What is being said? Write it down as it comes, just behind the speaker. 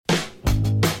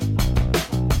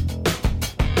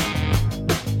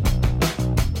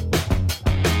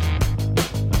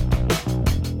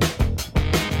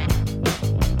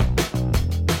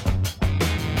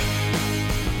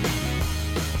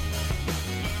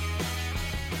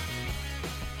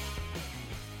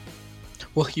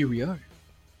Well, here we are.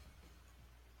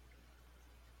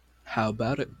 How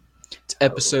about it? It's How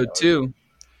episode about it? 2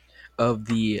 of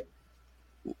the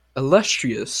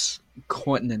illustrious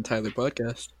Quentin and Tyler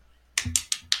podcast.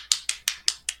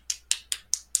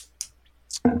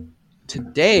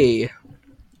 Today,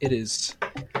 it is.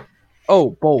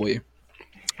 Oh boy,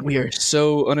 we are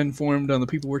so uninformed on the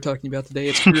people we're talking about today.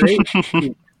 It's great.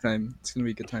 It's gonna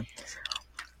be a good time.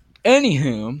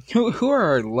 Anywho, who are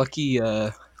our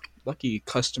lucky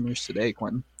customers today,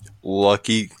 Quentin?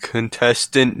 Lucky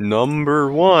contestant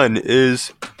number 1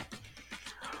 is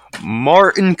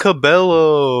Martin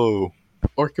Cabello.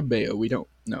 Or Cabello? We don't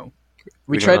know.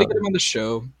 We We don't tried to know. get him on the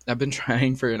show. I've been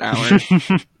trying for an hour.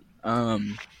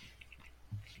 Um,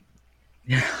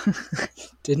 Yeah,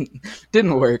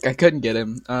 didn't work. I couldn't get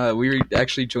him. We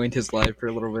actually joined his live for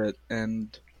a little bit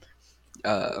and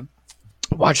uh,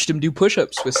 watched him do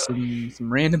push-ups with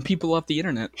some random people off the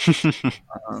internet.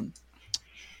 Um,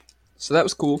 so that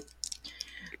was cool.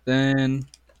 Then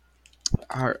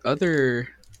our other.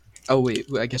 Oh wait,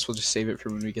 I guess we'll just save it for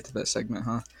when we get to that segment,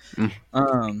 huh? Mm.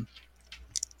 Um.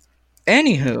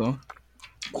 Anywho,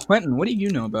 Quentin, what do you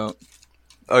know about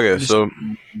Okay, so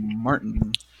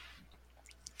Martin?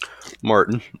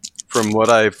 Martin, from what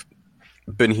I've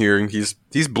been hearing, he's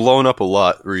blown up a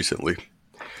lot recently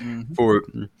Mhm. for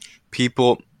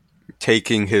people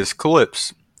taking his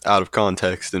clips out of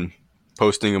context and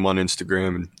posting them on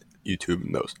Instagram and YouTube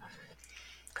and those.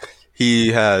 He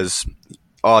has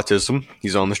autism.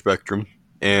 He's on the spectrum,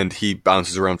 and he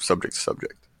bounces around from subject to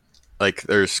subject. Like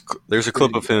there's a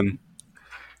clip of him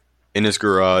in his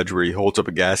garage where he holds up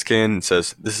a gas can and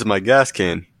says, "This is my gas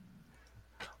can.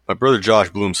 My brother Josh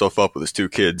blew himself up with his 2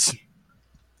 kids."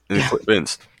 And the Yeah. clip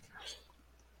ends.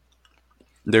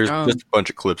 There's Um, just a bunch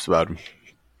of clips about him.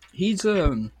 he's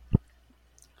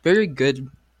very good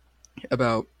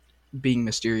about being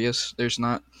mysterious. There's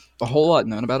not a whole lot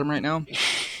known about him right now,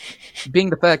 being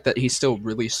the fact that he's still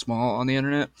really small on the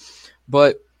internet.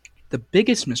 But the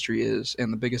biggest mystery is,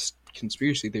 and the biggest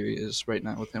conspiracy theory is right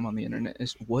now with him on the internet,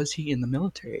 is was he in the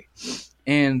military?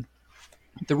 And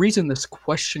the reason this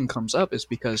question comes up is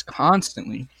because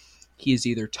constantly he is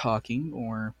either talking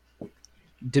or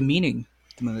demeaning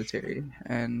the military,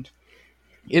 and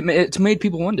it's made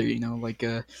people wonder,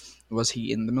 was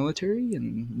he in the military,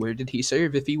 and where did he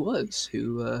serve if he was?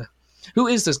 Who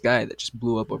is this guy that just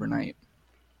blew up overnight?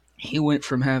 He went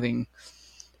from having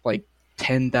like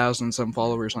 10,000 some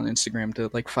followers on Instagram to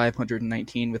like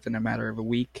 519 within a matter of a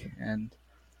week, and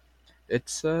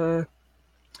it's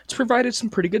provided some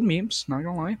pretty good memes. Not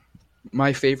gonna lie,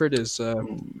 my favorite is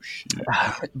Oh shit!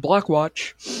 Block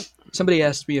Watch. Somebody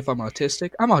asked me if I'm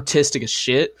autistic. I'm autistic as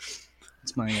shit.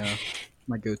 It's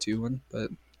my go-to one, but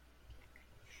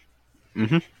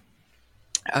Mm-hmm.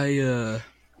 I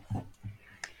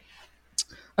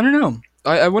I don't know.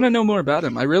 I want to know more about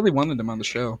him. I really wanted him on the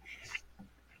show.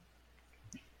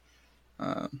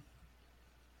 Um,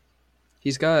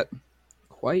 he's got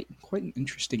quite an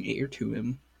interesting air to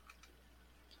him.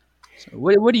 So,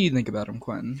 what do you think about him,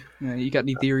 Quentin? You got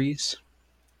any theories?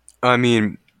 I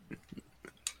mean,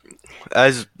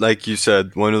 as like you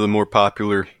said, one of the more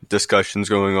popular discussions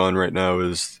going on right now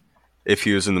is if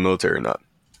he was in the military or not.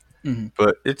 Mm-hmm.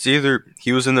 But it's either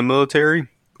he was in the military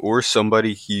or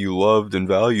somebody he loved and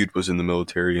valued was in the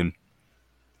military and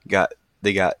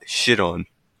they got shit on.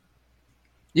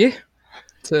 Yeah,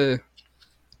 it's a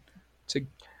it's a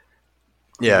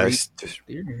Yeah, great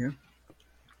theory. Yeah.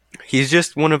 he's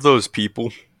just one of those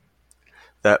people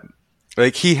that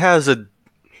like he has a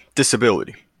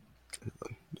disability,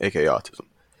 aka autism,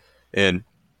 and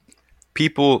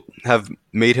people have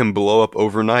made him blow up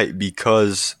overnight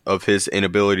because of his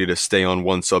inability to stay on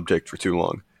one subject for too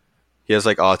long. He has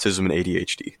like autism and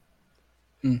ADHD.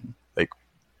 Mm-hmm. Like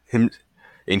him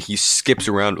and he skips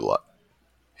around a lot.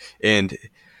 And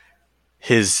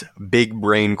his big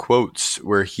brain quotes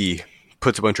where he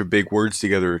puts a bunch of big words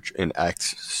together and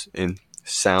acts and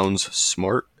sounds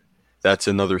smart, that's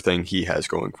another thing he has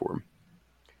going for him.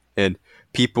 And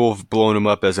people have blown him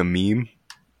up as a meme.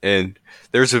 And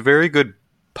there's a very good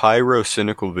pyro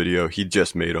cynical video he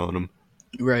just made on him.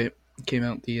 Right, came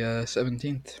out the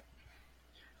 17th.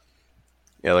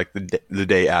 Yeah, like the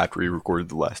day after he recorded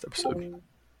the last episode.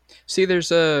 See,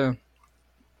 there's a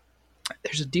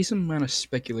decent amount of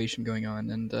speculation going on,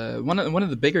 and one of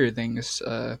the bigger things,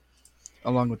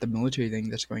 along with the military thing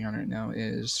that's going on right now,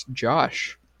 is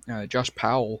Josh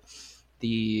Powell,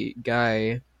 the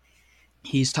guy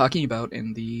he's talking about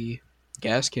in the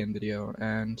gas can video,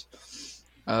 and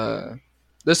uh,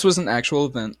 this was an actual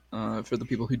event. For the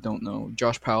people who don't know,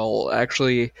 Josh Powell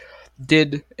actually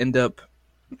did end up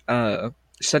uh,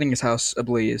 setting his house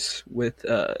ablaze with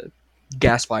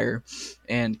gas fire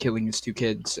and killing his two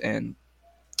kids, and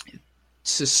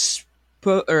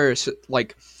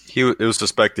like It was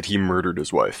suspected he murdered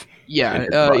his wife in yeah, his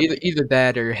mind. either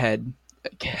that or had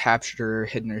captured her,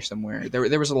 hidden her somewhere.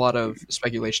 There was a lot of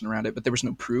speculation around it, but there was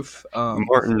no proof.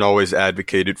 Martin always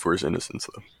advocated for his innocence,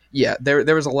 though. Yeah,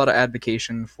 there was a lot of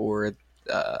advocacy for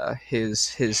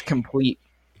his complete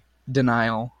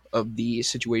denial of the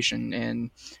situation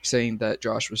and saying that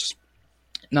Josh was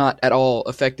not at all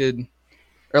affected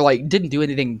or like didn't do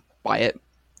anything by it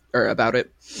or about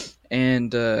it.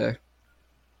 And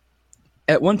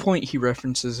at one point, he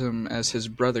references him as his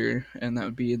brother, and that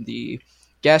would be in the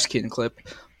gas can clip.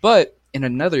 But in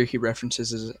another, he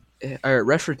references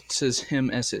him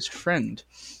as his friend.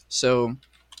 So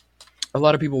a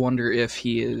lot of people wonder if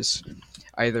he is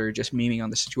either just memeing on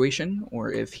the situation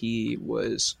or if he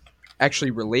was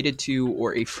actually related to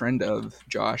or a friend of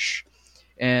Josh.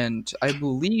 And I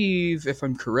believe, if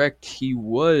I'm correct, he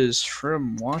was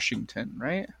from Washington,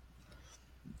 right?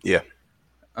 Yeah.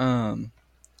 Um,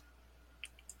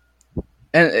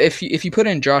 and if you put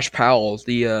in Josh Powell,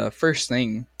 the first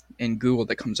thing in Google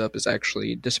that comes up is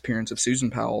actually disappearance of Susan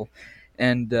Powell,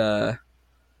 and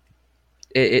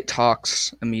it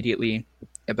talks immediately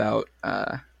about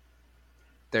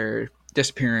their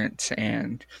disappearance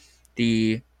and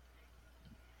the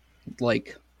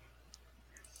like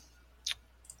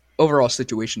overall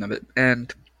situation of it.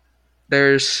 And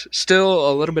there's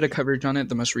still a little bit of coverage on it.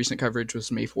 The most recent coverage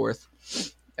was May 4th.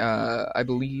 I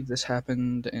believe this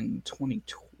happened in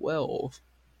 2012.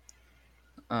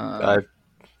 Uh,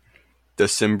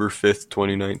 December 5th,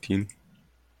 2019.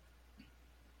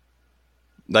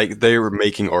 Like, they were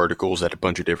making articles at a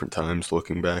bunch of different times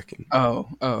looking back. And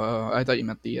I thought you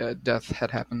meant the death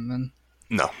had happened then.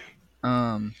 no.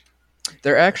 Um,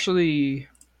 they're actually,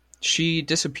 she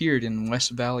disappeared in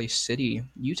West Valley City,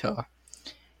 Utah,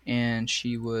 and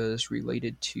she was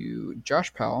related to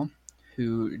Josh Powell,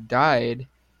 who died,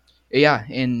 yeah,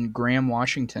 in Graham,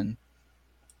 Washington.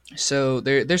 So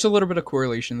there's a little bit of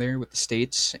correlation there with the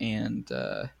states and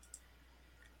the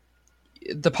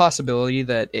possibility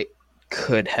that it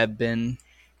could have been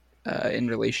in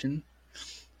relation.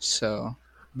 So,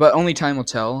 but only time will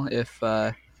tell. If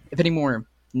any more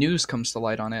news comes to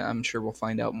light on it, I'm sure we'll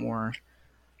find out more.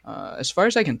 As far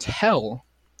as I can tell,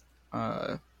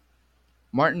 uh,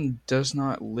 Martin does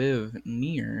not live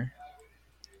near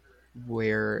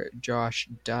where Josh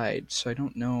died, so I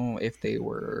don't know if they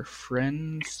were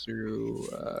friends through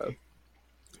Going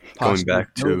possibly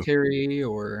back to, military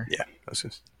or. yeah, that's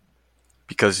just,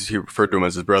 because he referred to him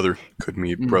as his brother, could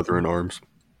mean brother in arms.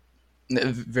 It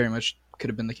very much could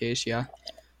have been the case. Yeah,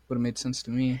 would have made sense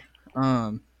to me.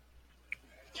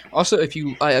 Also,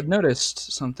 I've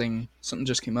noticed something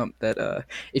just came up that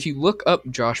if you look up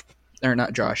Josh or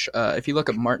not Josh, if you look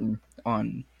up Martin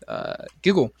on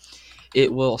Google,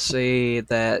 it will say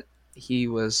that he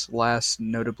was last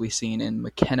notably seen in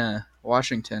McKenna,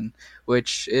 Washington,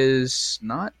 which is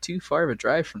not too far of a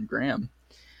drive from Graham.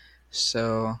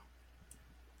 So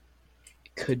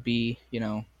it could be,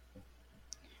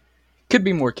 could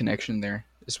be more connection there,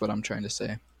 is what I'm trying to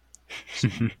say. So,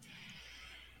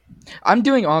 I'm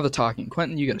doing all the talking.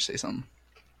 Quentin, you got to say something.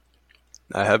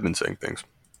 I have been saying things.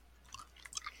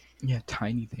 Yeah,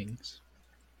 tiny things.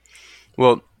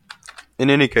 Well, in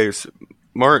any case,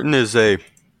 Martin is a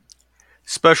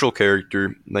special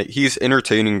character. Like, he's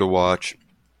entertaining to watch.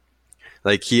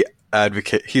 Like, he's a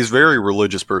very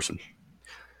religious person.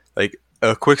 Like,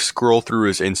 a quick scroll through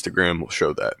his Instagram will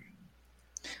show that.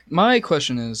 My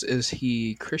question is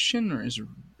he Christian or is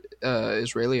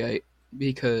Israelite?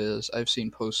 Because I've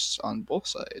seen posts on both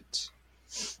sides.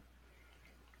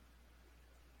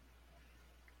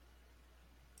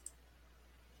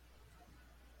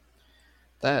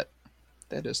 That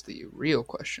is the real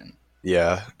question.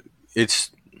 Yeah,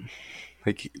 it's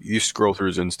like, you scroll through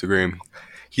his Instagram.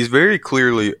 He's very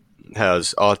clearly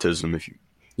has autism. If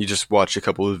you just watch a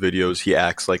couple of videos, he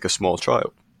acts like a small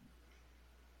child.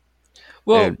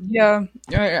 Well, And yeah,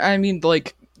 I mean,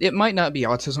 like, it might not be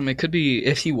autism. It could be,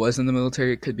 if he was in the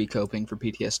military, it could be coping for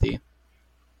PTSD.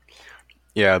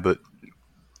 yeah, but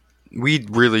we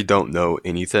really don't know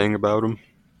anything about him.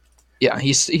 Yeah,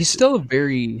 he's still a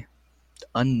very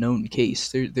unknown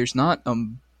case. There's not a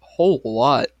whole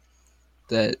lot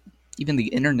that even the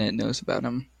internet knows about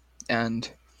him, and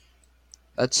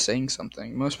that's saying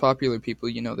something. Most popular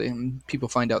people, people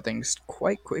find out things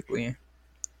quite quickly.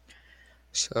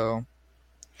 So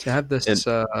to have And this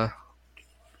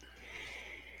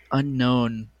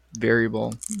unknown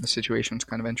variable in the situation is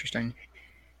kind of interesting.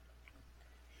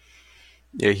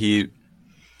 yeah,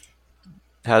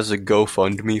 has a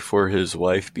GoFundMe for his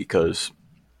wife because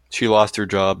she lost her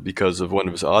job because of one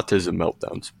of his autism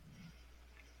meltdowns.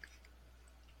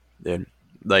 And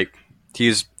like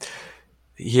he's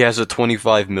he has a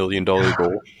 $25 million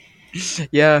goal.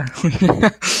 Yeah.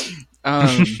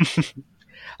 um,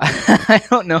 I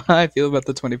don't know how I feel about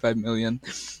the 25 million.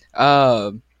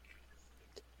 Um,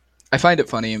 I find it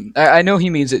funny. I know he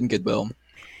means it in goodwill,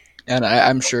 and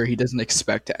I'm sure he doesn't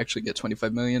expect to actually get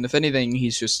 25 million. If anything,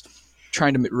 he's just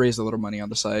trying to raise a little money on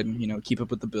the side, keep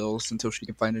up with the bills until she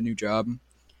can find a new job.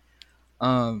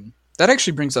 That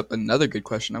actually brings up another good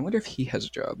question. I wonder if he has a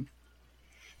job.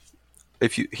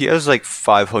 If he has like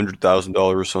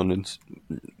 $500,000 on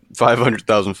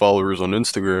 500,000 followers on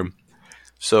Instagram,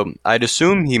 so I'd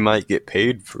assume he might get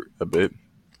paid for a bit,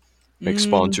 like Mm,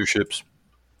 sponsorships.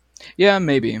 yeah,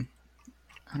 maybe.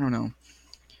 I don't know.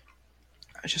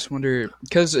 I just wonder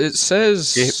because it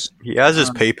He says he has his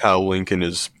um, PayPal link in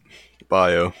his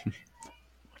bio.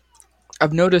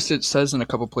 I've noticed it says in a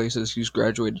couple places he's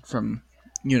graduated from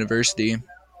university.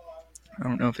 I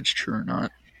don't know if it's true or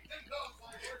not.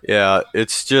 Yeah,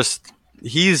 it's just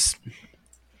he's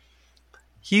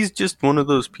he's just one of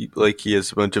those people. Like he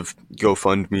has a bunch of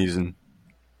GoFundmes and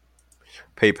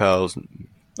PayPal's.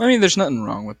 I mean, there's nothing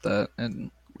wrong with that,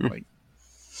 and like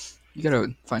you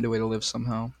gotta find a way to live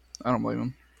somehow. I don't blame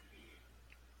him.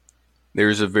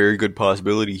 There's a very good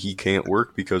possibility he can't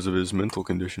work because of his mental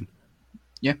condition.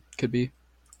 Yeah, could be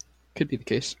the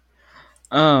case.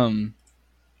 Um,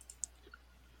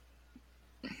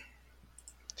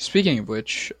 Speaking of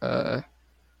which,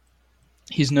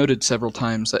 he's noted several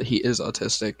times that he is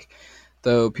autistic,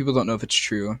 though people don't know if it's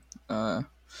true. Uh,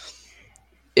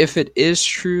 if it is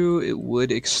true, it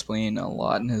would explain a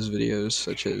lot in his videos,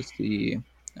 such as the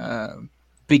uh,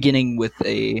 beginning with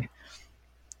a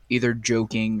either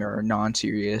joking or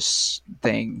non-serious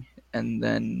thing, and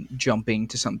then jumping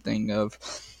to something of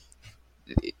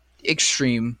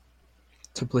extreme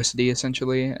simplicity,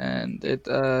 essentially, and it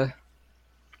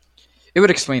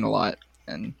would explain a lot.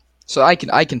 And so I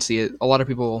can see it. A lot of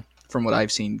people, from what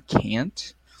I've seen,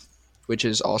 can't, which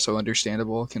is also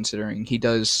understandable considering he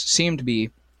does seem to be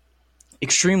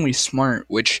extremely smart,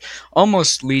 which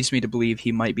almost leads me to believe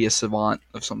he might be a savant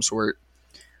of some sort.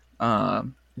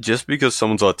 Um, Just because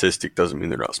someone's autistic doesn't mean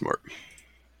they're not smart.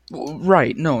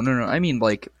 right? No, no, no. I mean,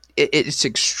 like it's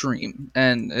extreme,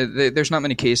 and there's not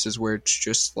many cases where it's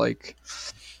just like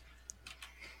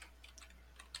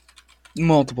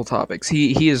multiple topics.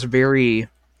 He is very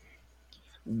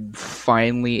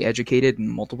finely educated in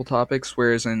multiple topics,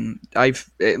 whereas in I've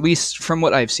at least from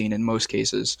what I've seen in most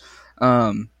cases,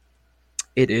 um,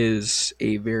 it is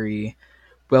a very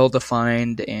well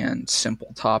defined and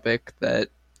simple topic that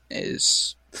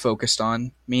is focused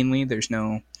on mainly. There's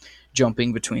no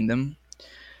jumping between them.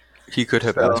 He could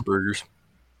have So Asperger's.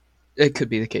 it could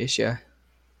be the case, yeah.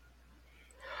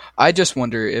 I just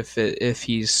wonder if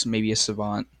he's maybe a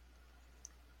savant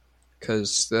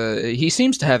because he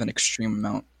seems to have an extreme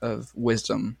amount of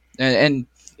wisdom, and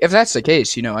if that's the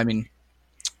case, I mean,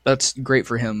 that's great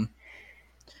for him.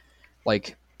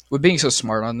 Like with being so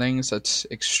smart on things, that's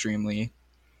extremely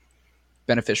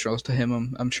beneficial to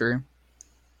him. I'm sure.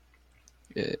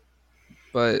 It,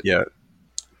 but Yeah,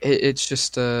 it's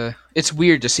just it's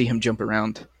weird to see him jump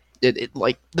around. It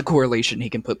like the correlation he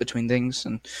can put between things,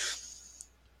 and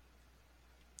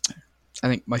I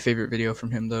think my favorite video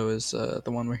from him though is the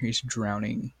one where he's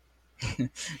drowning,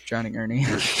 drowning Ernie.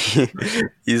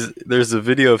 there's a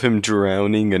video of him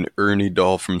drowning an Ernie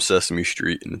doll from Sesame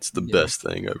Street, and it's the Yeah. best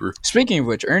thing ever. Speaking of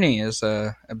which, Ernie is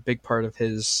a big part of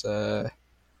his uh,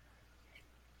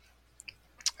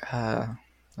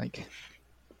 like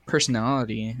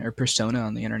personality or persona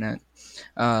on the internet.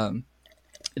 Um,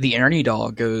 the Ernie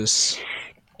doll goes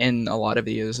in a lot of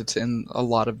videos. It's in a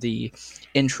lot of the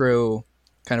intro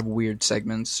kind of weird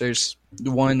segments. There's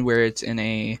one where it's in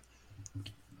a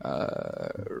uh,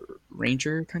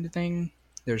 ranger kind of thing.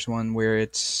 There's one where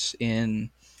it's in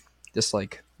this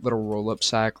like little roll up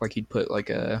sack, like he'd put like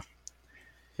A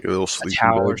little a sleeping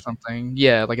towel or bag. something.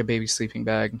 Yeah, like a baby sleeping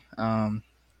bag.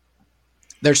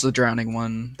 There's the drowning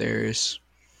one. There's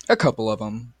a couple of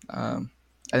them.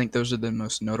 I think those are the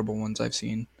most notable ones I've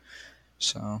seen.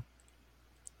 So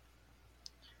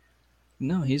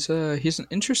no, he's an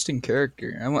interesting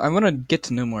character. I want to get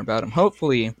to know more about him.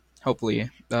 Hopefully,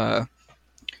 the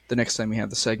next time we have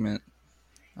the segment,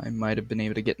 I might have been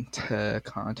able to get into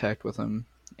contact with him,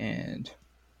 and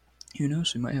who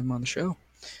knows, we might have him on the show.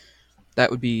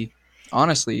 That would be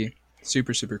honestly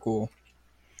super cool.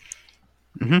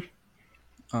 Hmm.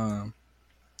 Um,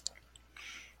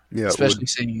 Yeah, it would. Especially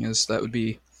seeing as that would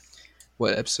be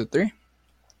what episode 3.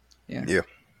 Yeah. Yeah.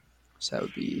 So that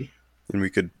would be And we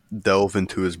could delve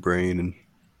into his brain and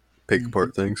pick mhm.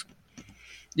 apart things.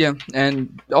 Yeah,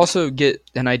 and also get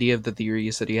an idea of the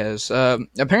theories that he has.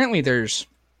 Apparently, there's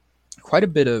quite a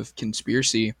bit of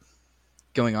conspiracy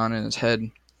going on in his head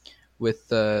with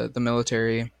the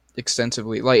military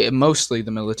extensively, like mostly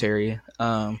the military.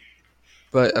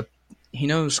 But he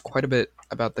knows quite a bit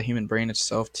about the human brain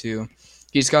itself too.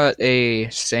 He's got a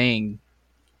saying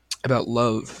about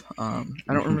love. I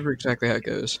don't Hmm. remember exactly how it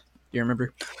goes. Do you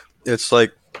remember? It's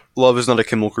like love is not a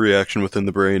chemical reaction within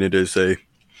the brain. It is a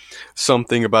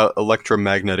something about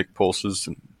electromagnetic pulses.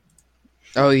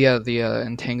 Oh yeah, the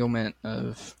entanglement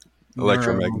of neuro,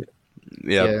 Electromagnet.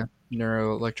 Yeah, yeah,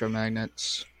 neuro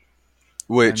electromagnets.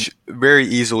 And which very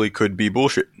easily could be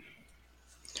bullshit.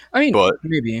 I mean, But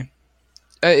maybe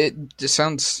it just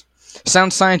sounds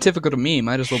scientific to me.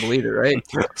 Might as well believe it, right?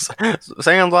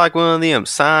 sounds like one of them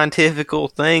scientifical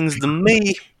things to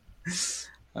me.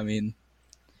 I mean,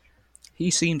 he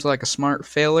seems like a smart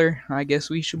feller. I guess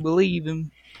we should believe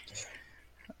him.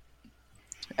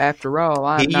 After all,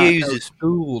 He I'm not no uses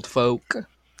schooled folk.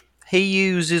 he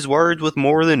uses words with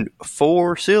more than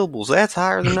 4 syllables. That's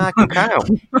higher than I can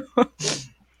count.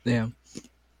 Yeah,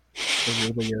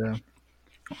 we're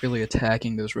really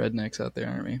attacking those rednecks out there,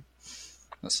 aren't we?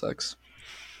 That sucks.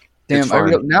 It's Damn,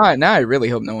 fine. now I really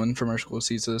hope no one from our school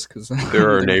sees this because They're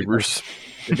our neighbors.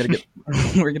 they're gonna get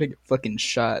we're gonna get fucking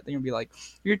shot. They're gonna be like,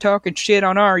 "You're talking shit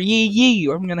on our yee yee.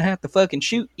 I'm gonna have to fucking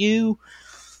shoot you."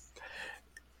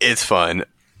 It's fine.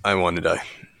 I want to die.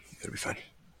 It'll be fine.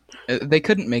 They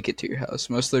couldn't make it to your house.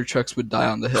 Most of their trucks would die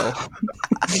on the hill.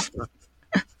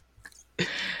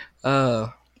 uh,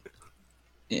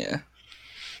 yeah.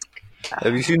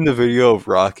 Have you seen the video of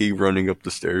Rocky running up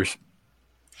the stairs?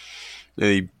 And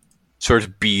he starts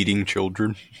beating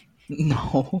children.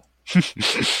 No.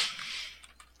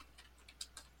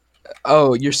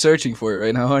 Oh, you're searching for it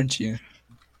right now, aren't you?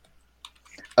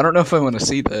 I don't know if I want to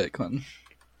see that, Clinton.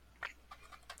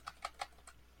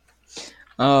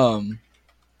 Um.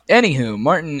 Anywho,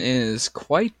 Martin is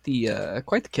quite the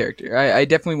character. I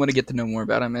definitely want to get to know more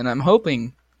about him, and I'm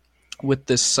hoping with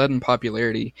this sudden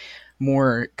popularity,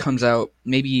 more comes out.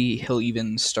 Maybe he'll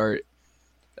even start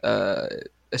uh,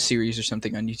 a series or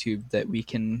something on YouTube that we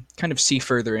can kind of see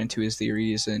further into his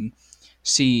theories and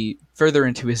see further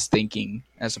into his thinking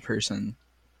as a person.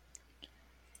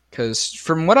 Because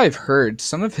from what I've heard,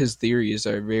 some of his theories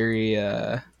are very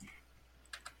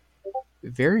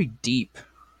deep,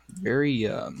 very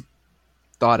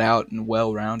thought out and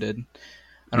well rounded.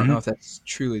 I don't Mm-hmm. know if that's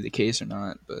truly the case or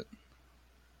not, but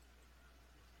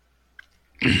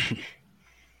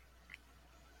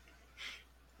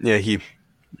Yeah,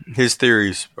 his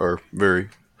theories are very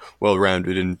well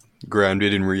rounded and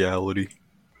grounded in reality.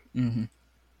 mm-hmm.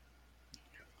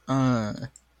 uh,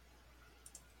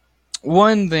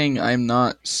 One thing I'm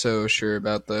not so sure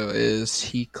about though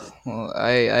is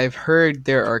I've heard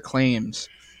there are claims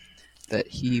that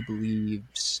he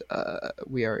believes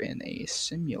we are in a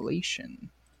simulation.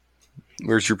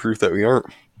 Where's your proof that we aren't?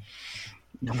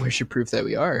 Where's your proof that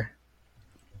we are?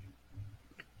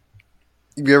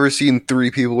 Have you ever seen 3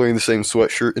 people wearing the same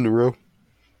sweatshirt in a row?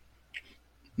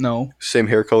 No, Same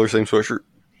hair color, same sweatshirt?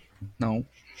 no.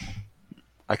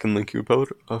 I can link you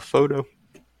a photo.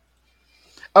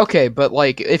 Okay, but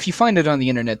like if you find it on the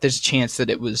internet, there's a chance that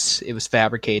it was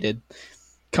fabricated.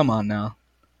 Come on now,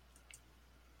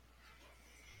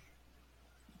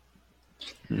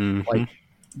 Mm-hmm. like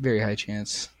very high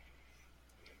chance.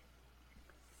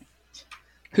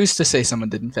 Who's to say someone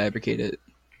didn't fabricate it?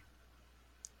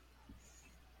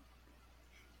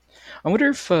 I wonder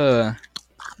if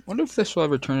this will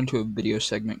ever turn into a video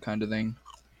segment kind of thing.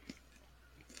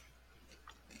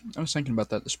 I was thinking about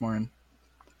that this morning.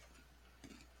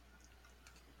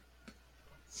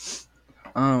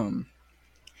 Um.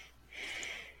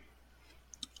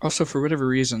 Also, for whatever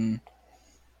reason,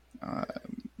 uh,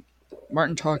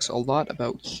 Martin talks a lot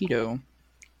about keto.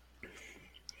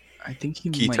 I think he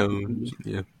might Ketones,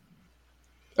 be. yeah.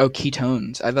 Oh,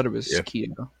 ketones. I thought it was Yeah.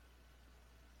 keto.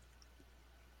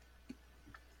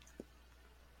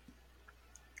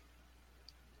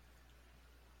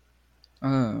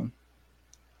 Um.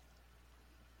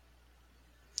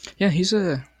 Yeah, he's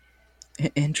a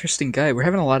interesting guy. We're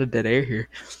having a lot of dead air here.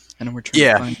 I know we're trying to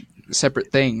Yeah. find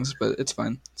separate things, but it's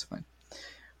fine. It's fine.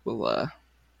 We'll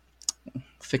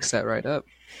fix that right up.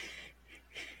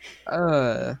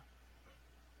 Uh,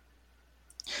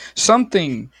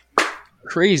 Something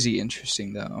crazy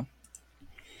interesting though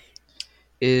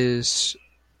is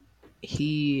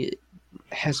he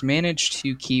has managed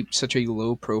to keep such a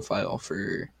low profile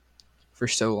for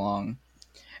so long,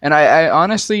 and I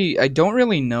honestly I don't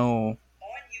really know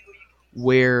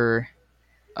where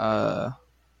uh,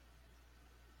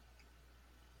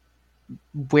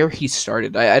 where he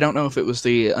started. I don't know if it was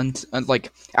the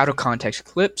like out of context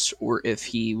clips or if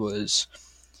he was,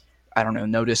 I don't know,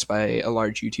 noticed by a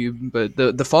large YouTube, but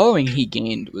the following he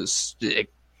gained was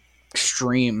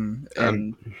extreme Um,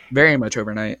 and very much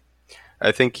overnight.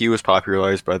 I think he was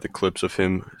popularized by the clips of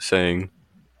him saying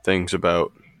things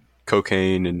about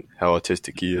cocaine and how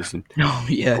autistic he is and Oh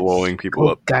yeah, blowing people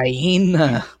up. cocaine,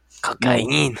 no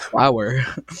Cocaine. flower.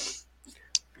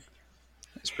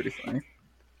 That's pretty funny.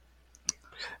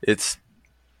 It's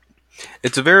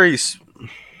it's a very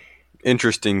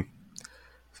interesting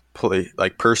play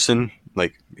like person.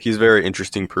 Like he's a very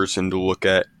interesting person to look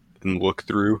at and look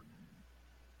through,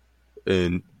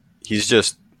 and he's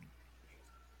just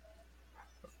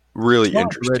really Small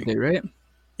red interesting. day, right?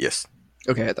 Yes.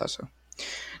 Okay, I thought so.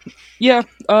 Yeah,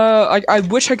 I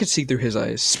wish I could see through his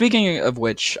eyes. Speaking of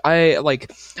which, I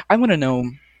want to know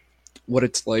what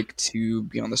it's like to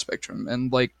be on the spectrum,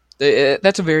 and like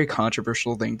that's a very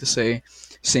controversial thing to say,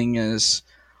 seeing as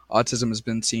autism has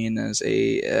been seen as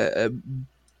a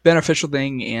beneficial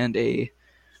thing and a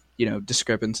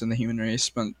discrepance in the human race.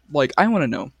 But like, I want to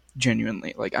know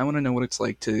genuinely, like, I want to know what it's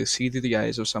like to see through the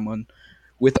eyes of someone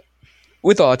with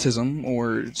autism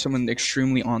or someone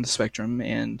extremely on the spectrum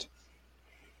and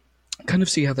kind of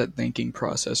see how that thinking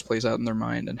process plays out in their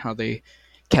mind and how they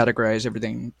categorize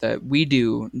everything that we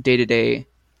do day to day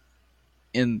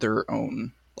in their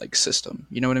own like system.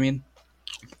 You know what I mean?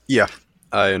 Yeah,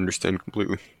 I understand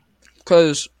completely.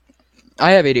 Because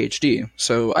I have ADHD,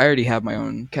 so I already have my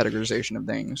own categorization of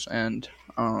things, and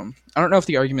I don't know if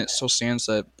the argument still stands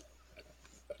that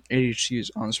ADHD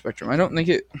is on the spectrum. I don't think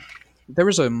it. There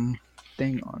was a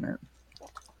thing on it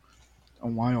a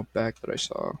while back that I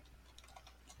saw.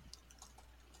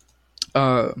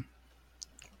 Uh,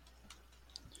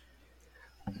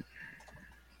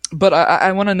 but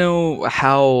I want to know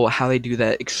how they do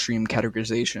that extreme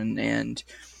categorization and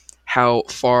how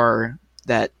far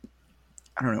that,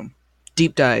 I don't know,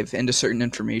 deep dive into certain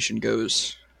information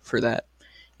goes for that.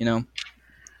 You know,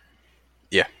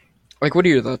 Yeah. like, what are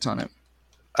your thoughts on it?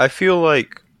 I feel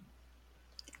like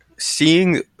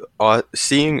seeing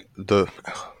seeing the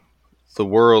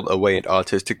world a way an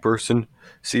autistic person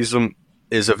sees them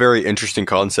is a very interesting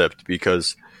concept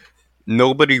because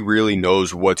nobody really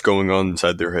knows what's going on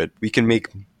inside their head. We can make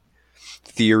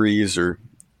theories or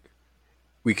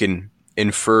we can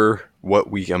infer what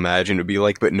we imagine it would be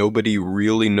like, but nobody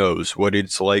really knows what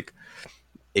it's like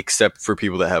except for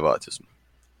people that have autism.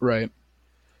 Right.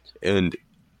 And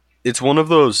it's one of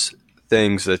those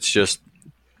things that's just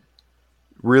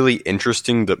really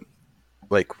interesting to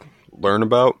like learn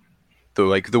about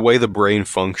the way the brain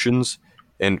functions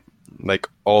and like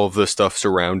all of the stuff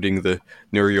surrounding the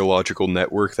neurological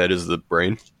network that is the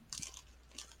brain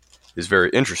is very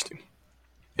interesting.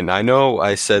 And I know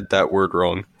I said that word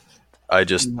wrong. I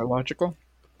just Neurological.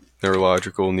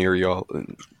 neurological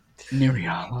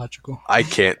Neurological. I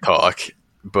can't talk,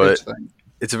 but It's fine.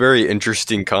 it's a very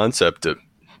interesting concept to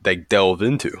like delve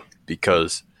into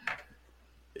because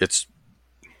it's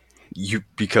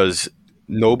because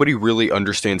nobody really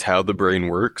understands how the brain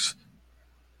works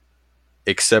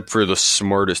except for the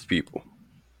smartest people.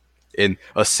 And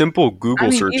a simple I Google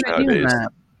mean, search even nowadays. that,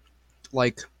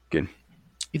 like, Again,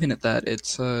 even at that,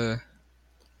 it's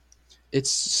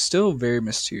still very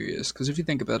mysterious because if you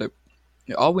think about it,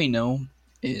 all we know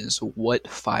is what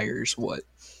fires what.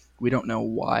 We don't know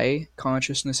why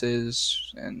consciousness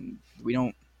is, and we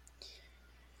don't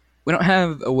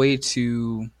have a way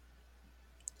to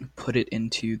put it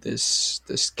into this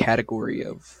category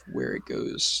of where it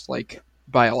goes, like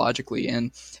biologically.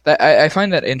 And that I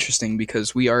find that interesting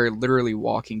because we are literally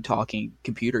walking, talking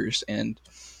computers, and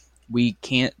we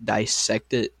can't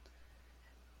dissect it,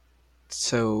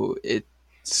 so it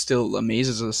still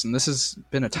amazes us. And this has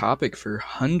been a topic for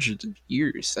hundreds of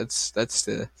years. That's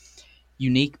the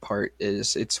unique part,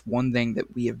 is it's one thing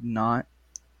that we have not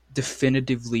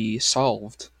definitively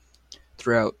solved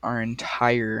throughout our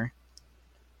entire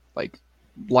like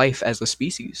life as a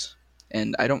species,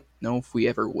 and I don't know if we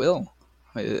ever will.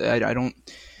 I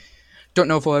don't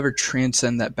know if we'll ever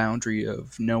transcend that boundary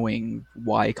of knowing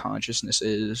why consciousness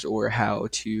is or how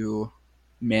to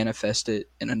manifest it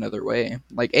in another way.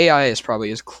 Like, AI is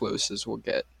probably as close as we'll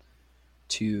get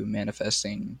to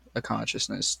manifesting a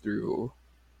consciousness through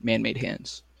man-made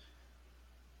hands.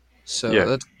 So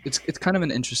yeah, it's kind of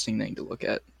an interesting thing to look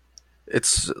at.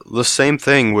 it's the same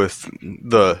thing with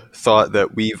the thought that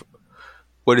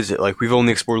what is it like we've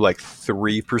only explored like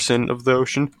 3% of the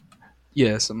ocean,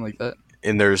 Yeah, something like that.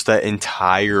 and there's that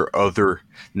entire other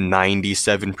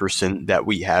 97% that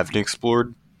we haven't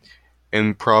explored.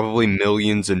 and probably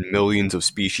millions and millions of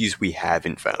species we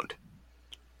haven't found.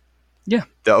 Yeah.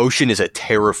 The ocean is a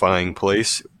terrifying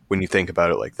place when you think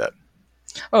about it like that.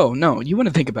 Oh no, you want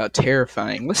to think about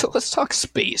terrifying? Let's talk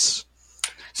space.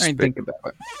 I mean, Spa- think about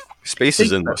it. Space is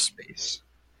Think about endless, space.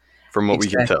 from what we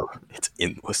can Exactly. tell. It's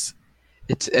endless.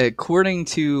 It's according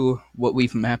to what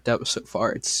we've mapped out so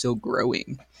far. It's still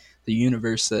growing. The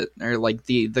universe that, or like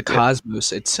the Yeah,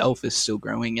 cosmos itself, is still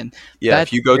growing, and yeah. If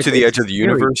that's you go it's to a the edge of the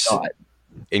scary universe thought.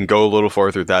 and go a little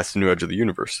farther, that's the new edge of the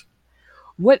universe.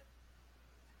 What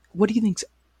What do you think's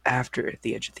after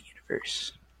the edge of the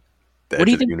universe? The What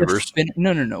do edge you of the think?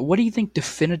 universe. No. What do you think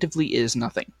definitively is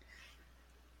nothing?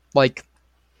 Like,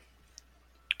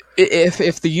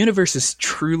 if the universe is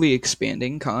truly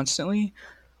expanding constantly,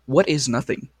 what is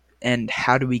nothing, and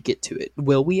how do we get to it?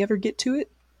 Will we ever get to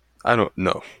it? I don't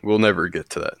know. We'll never get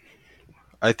to that.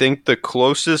 I think the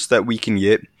closest that we can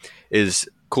get is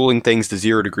cooling things to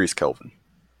 0 degrees Kelvin,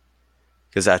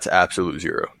 because that's absolute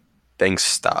zero. Things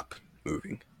stop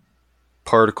moving.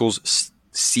 Particles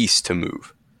cease to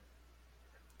move,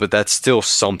 but that's still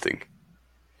something.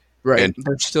 Right. And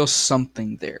There's still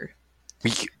something there.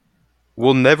 we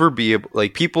will never be able,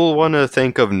 like, people want to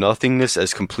think of nothingness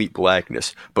as complete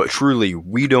blackness, but truly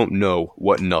we don't know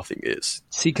what nothing is.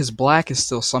 See, because black is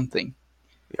still something.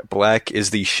 Yeah, black is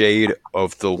the shade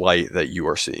of the light that you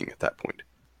are seeing at that point.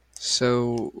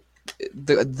 So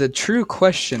the true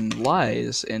question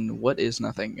lies in what is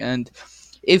nothing. And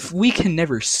if we can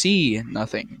never see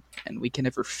nothing and we can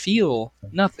never feel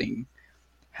nothing,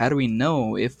 how do we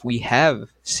know if we have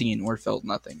seen or felt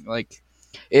nothing? Like,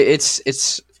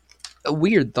 it's a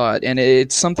weird thought, and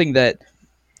it's something that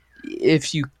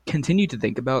if you continue to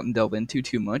think about and delve into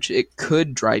too much, it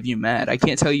could drive you mad. I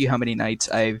can't tell you how many nights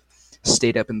I've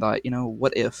stayed up and thought,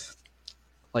 what if,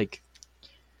 like,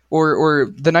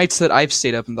 or the nights that I've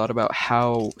stayed up and thought about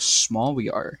how small we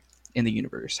are in the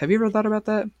universe. Have you ever thought about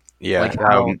that? Yeah, Like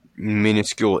how how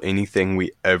minuscule anything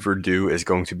we ever do is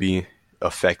going to be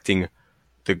affecting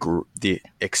the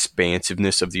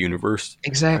expansiveness of the universe.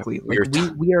 exactly, We like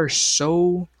are we are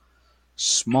so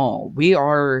small. We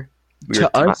are, we are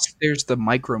to ti us there's the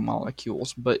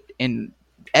micromolecules, but in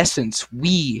essence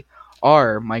we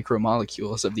are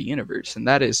micromolecules of the universe, and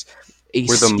that is a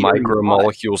we're the scary thought.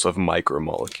 micromolecules of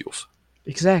micromolecules.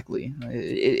 Exactly.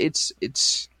 It's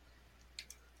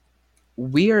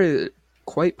we are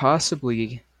quite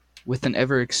possibly, with an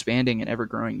ever expanding and ever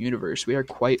growing universe, we are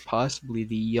quite possibly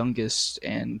the youngest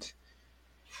and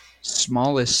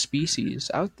smallest species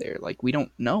out there. Like, we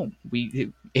don't know.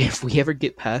 We If we ever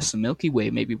get past the Milky Way,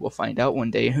 maybe we'll find out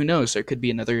one day. Who knows? There could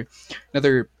be another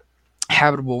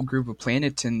habitable group of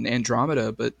planets in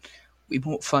Andromeda, but we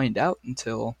won't find out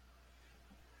until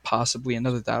possibly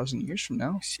another 1,000 years from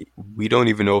now. See, we don't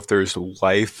even know if there's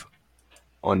life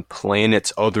on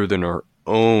planets other than our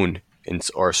own in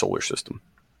our solar system.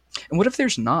 And what if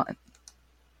there's not?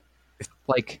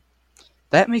 Like,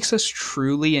 that makes us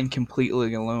truly and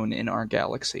completely alone in our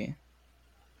galaxy.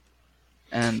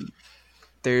 And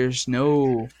there's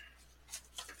no.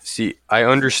 See, I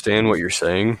understand what you're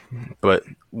saying, but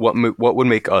what would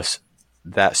make us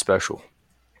that special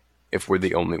if we're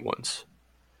the only ones?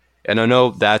 And I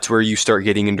know that's where you start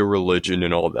getting into religion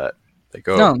and all that. Like,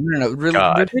 oh, No.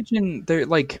 God. Religion, they're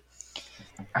like.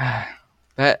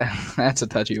 That that's a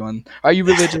touchy one. Are you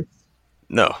religious?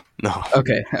 No, no.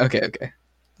 Okay.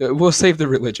 We'll save the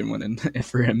religion one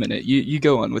for a minute. You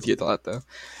go on with your thought though.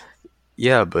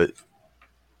 Yeah, but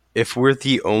if we're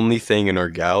the only thing in our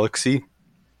galaxy,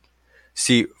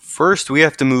 see, first we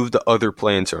have to move to other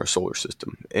planets in our solar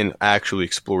system and actually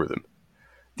explore them.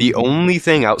 The Hmm. only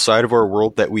thing outside of our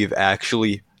world that we've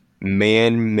actually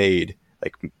man-made,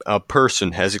 like a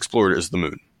person has explored, is the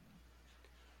moon.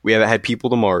 We haven't had people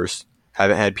to Mars,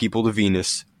 haven't had people to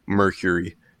Venus,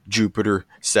 Mercury, Jupiter,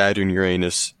 Saturn,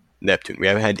 Uranus, Neptune. We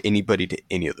haven't had anybody to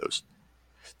any of those.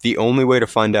 The only way to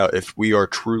find out if we are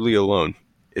truly alone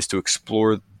is to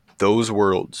explore those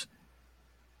worlds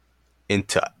and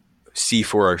to see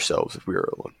for ourselves if we are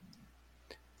alone.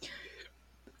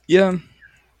 Yeah,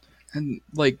 and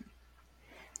like,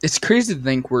 it's crazy to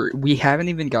think we haven't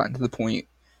even gotten to the point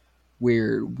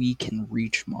where we can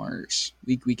reach Mars.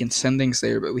 We can send things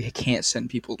there, but we can't send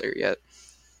people there yet.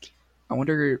 I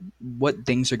wonder what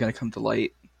things are going to come to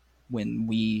light when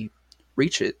we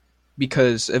reach it,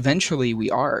 because eventually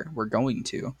we're going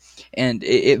to, and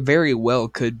it very well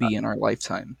could be in our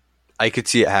lifetime. I could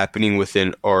see it happening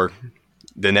within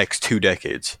the next 2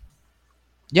 decades.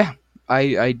 Yeah,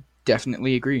 I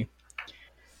definitely agree.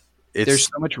 There's It's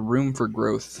so much room for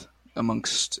growth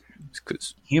amongst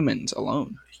because humans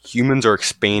alone. humans are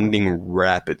expanding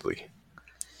rapidly.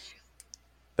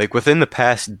 Like within the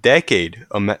past decade,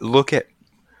 look at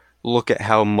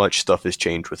how much stuff has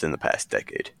changed within the past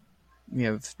decade. We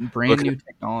have brand Look at new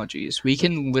technologies. We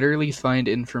can literally find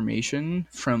information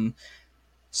from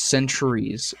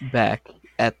centuries back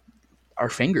at our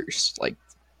fingers, like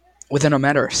within a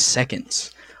matter of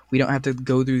seconds. We don't have to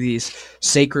go through these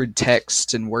sacred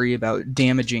texts and worry about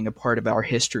damaging a part of our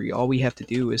history. All we have to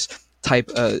do is type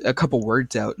a couple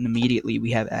words out, and immediately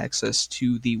we have access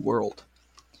to the world.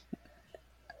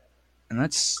 And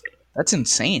that's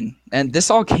insane. And this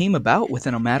all came about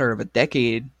within a matter of a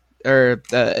decade, or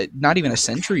not even a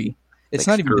century. It's like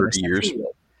not even been a 30 years. century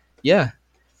yet. Yeah,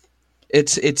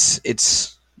 it's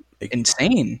Like,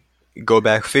 insane. go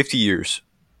back 50 years,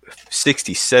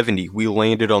 60, 70, we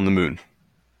landed on the moon.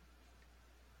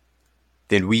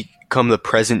 Then we come the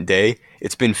present day,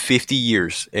 it's been 50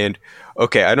 years. And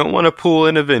okay, I don't want to pull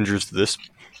in Avengers to this,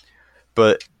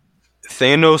 but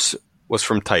Thanos was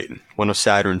from Titan, one of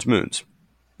Saturn's moons.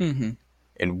 Hmm.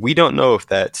 And we don't know if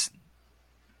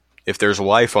there's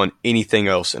life on anything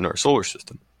else in our solar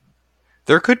system.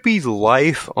 There could be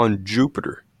life on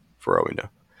Jupiter, for all we know.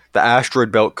 The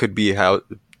asteroid belt could be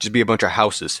just be a bunch of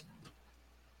houses.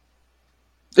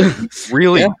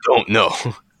 Really Yeah. don't know.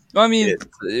 I mean,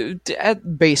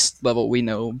 at base level, we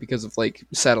know because of like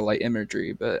satellite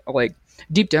imagery, but like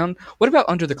deep down, what about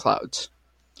under the clouds?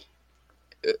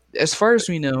 As far as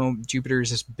we know, Jupiter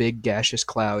is this big gaseous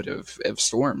cloud of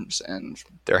storms, and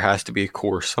There has to be a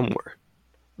core somewhere.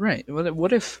 right.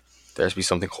 What if There has to be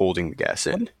something holding the gas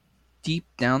in. deep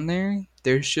down there,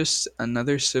 there's just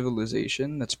another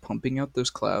civilization that's pumping out those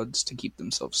clouds to keep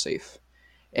themselves safe,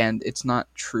 and it's not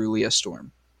truly a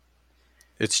storm.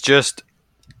 It's just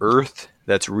Earth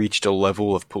that's reached a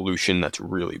level of pollution that's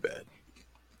really bad.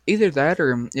 Either that,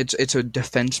 or it's a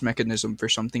defense mechanism for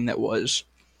something that was.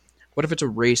 What if it's a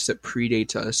race that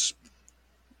predates us,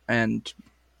 and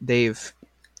they've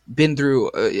been through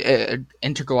an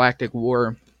intergalactic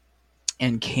war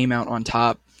and came out on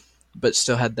top, but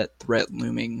still had that threat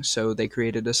looming. So they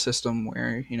created a system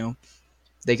where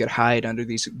they could hide under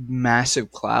these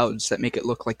massive clouds that make it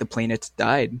look like the planet's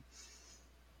died,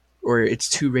 or it's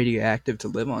too radioactive to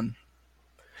live on.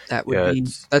 That would Yeah, be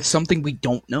that's something we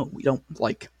don't know. We don't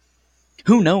like.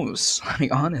 Who knows? I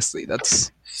mean, honestly,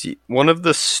 that's see, one of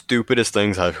the stupidest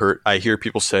things I hear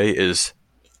people say is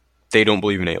they don't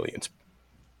believe in aliens.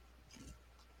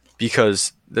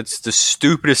 Because that's the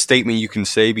stupidest statement you can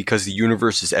say, because the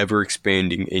universe is ever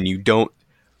expanding and you don't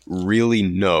really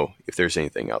know if there's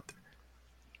anything out there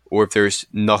or if there's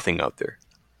nothing out there.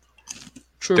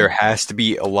 true. There has to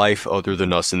be a life other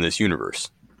than us in this universe,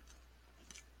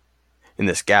 in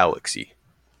this galaxy.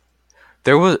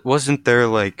 Wasn't there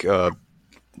like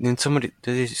did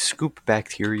they scoop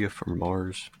bacteria from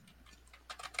Mars?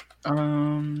 I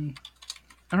don't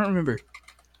remember.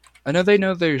 I know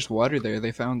there's water there.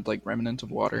 They found like remnants of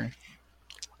water.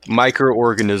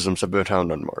 Microorganisms have been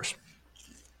found on Mars.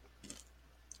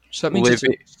 So that means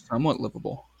Living, it's somewhat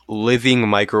livable. living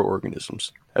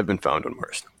microorganisms have been found on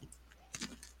Mars.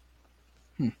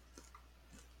 Hmm.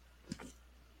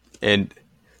 And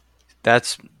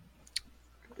that's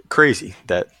crazy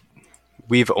that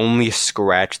we've only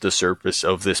scratched the surface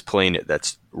of this planet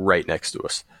that's right next to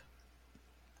us.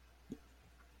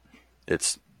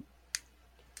 It's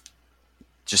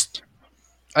just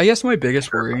I guess my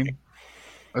biggest worry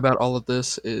about all of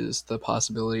this is the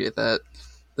possibility that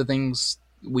the things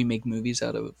we make movies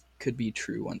out of could be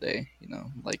true one day.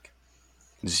 Like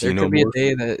there could be a xenomorph.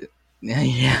 day that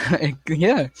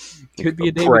yeah, could be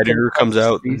a day we Predator come comes across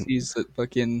a out. species that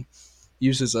fucking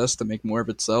uses us to make more of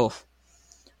itself,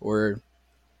 or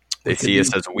They we could see be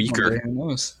us as one weaker. day, who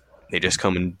knows? They just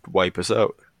come and wipe us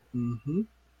out. Mm-hmm.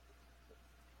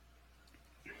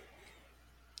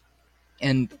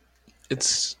 And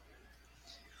it's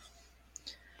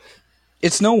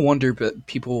no wonder but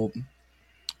people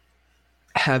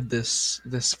have this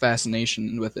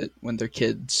fascination with it when they're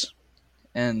kids,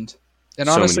 and So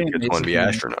honestly many kids want to be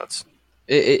astronauts.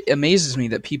 it amazes me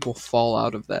that people fall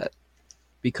out of that,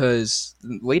 because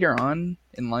later on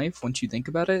in life, once you think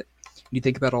about it, you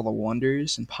think about all the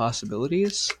wonders and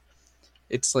possibilities,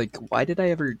 it's like, why did I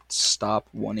ever stop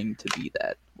wanting to be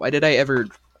that? Why did I ever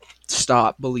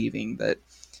stop believing that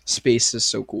space is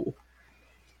so cool?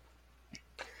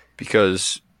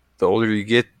 Because the older you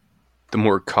get, the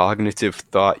more cognitive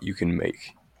thought you can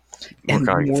make. And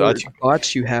Cognitive more thoughts.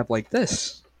 thoughts you have like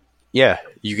this. Yeah,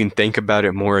 you can think about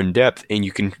it more in depth, and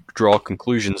you can draw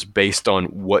conclusions based on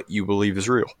what you believe is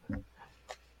real.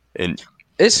 And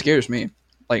It scares me.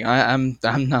 Like I'm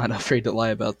not afraid to lie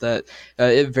about that.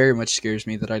 It very much scares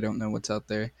me that I don't know what's out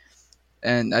there.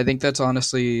 And I think that's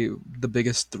honestly the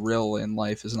biggest thrill in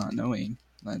life is not knowing.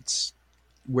 That's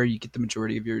where you get the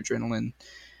majority of your adrenaline.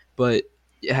 But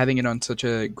having it on such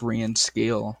a grand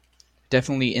scale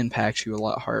definitely impacts you a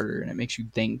lot harder and it makes you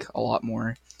think a lot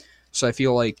more. So I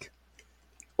feel like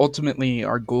ultimately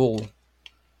our goal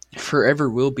forever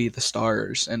will be the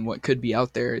stars and what could be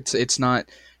out there. It's not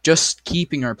just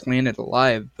keeping our planet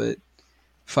alive, but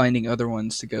finding other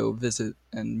ones to go visit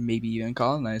and maybe even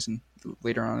colonizing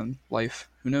later on in life.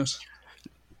 Who knows?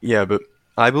 Yeah, but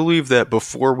I believe that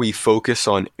before we focus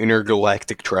on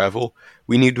intergalactic travel,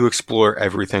 we need to explore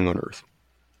everything on Earth.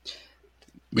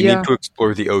 We need Yeah, to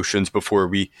explore the oceans before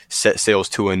we set sails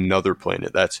to another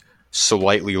planet that's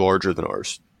slightly larger than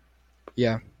ours.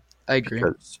 yeah, I agree.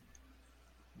 Because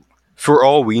for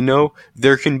all we know,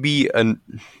 there can be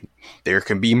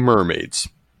mermaids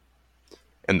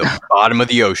in the bottom of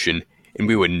the ocean, and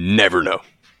we would never know.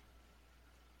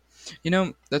 You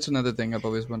know, that's another thing I've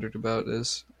always wondered about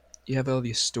is you have all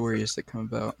these stories that come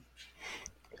about.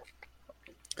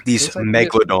 These Those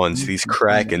ideas megalodons, make these me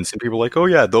think. krakens, and people are like, oh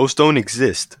yeah, those don't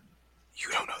exist. You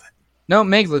don't know that. No,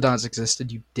 megalodons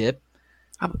existed, you dip.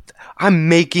 I'm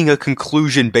making a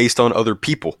conclusion based on other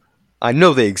people. I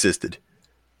know they existed.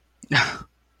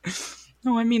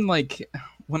 No, I mean like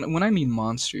when I mean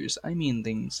monsters, I mean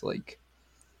things like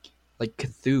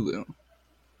Cthulhu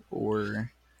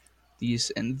or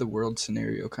these end of the world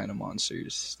scenario kind of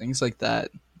monsters, things like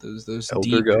that. Those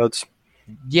Elder deep, gods.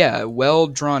 yeah, well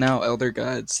drawn out elder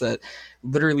gods that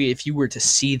literally, if you were to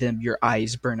see them, your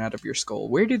eyes burn out of your skull.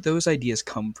 Where did those ideas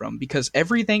come from? Because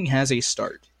everything has a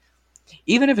start,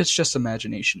 even if it's just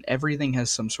imagination. Everything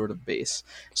has some sort of base.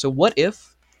 So what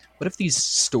if these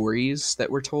stories that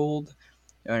we're told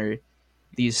are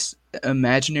these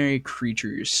imaginary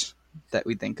creatures that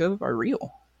we think of are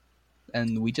real,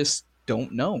 and we just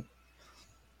don't know?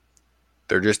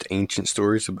 They're just ancient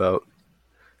stories about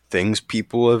things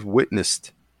people have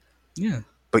witnessed. Yeah.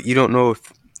 But you don't know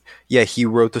if, yeah, he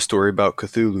wrote the story about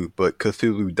Cthulhu, but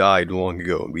Cthulhu died long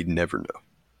ago and we'd never know.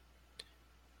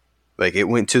 Like, it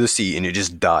went to the sea and it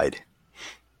just died.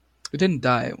 It didn't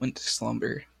die, it went to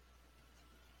slumber.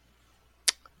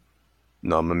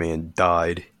 No, my man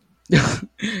died.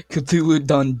 Cthulhu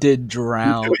done did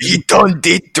drown. He done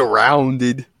did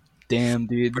drowned. Damn,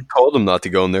 I dude. told him not to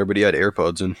go in there, but he had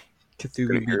AirPods in. Cthulhu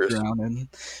Couldn't be hear us. drowning.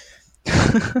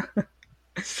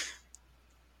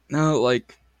 No,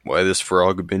 like, Why this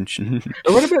frog bench?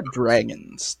 or what about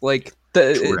dragons? Like,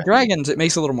 the dragons, it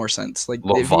makes a little more sense. Like,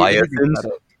 if you ever do Leviathans? that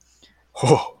up.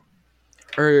 Oh,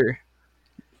 Or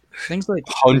things like,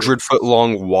 100-foot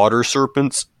long water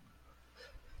serpents?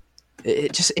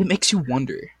 it just, it makes you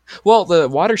wonder. Well, the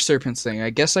water serpents thing, I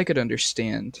guess I could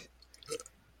understand.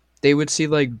 They would see,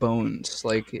 like, bones.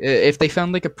 Like, if they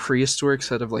found, like, a prehistoric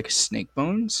set of, like, snake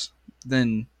bones,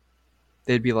 then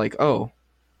they'd be like, oh,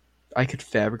 I could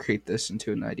fabricate this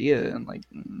into an idea and like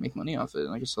make money off it.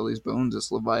 And I could sell these bones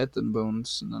as Leviathan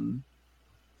bones, and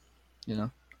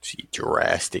then See,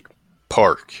 Jurassic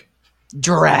Park.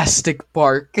 Jurassic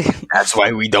Park. That's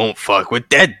why we don't fuck with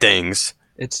dead things.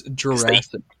 It's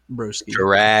Jurassic, broski.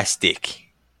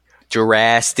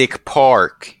 Jurassic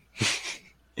Park.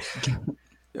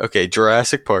 Okay,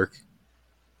 Jurassic Park.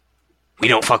 We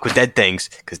don't fuck with dead things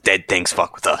because dead things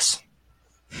fuck with us.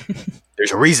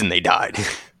 There's a reason they died.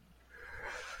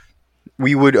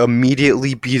 We would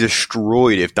immediately be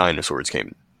destroyed if dinosaurs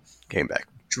came back.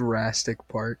 Jurassic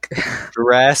Park.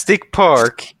 Jurassic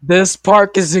Park. This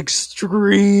park is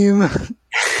extreme.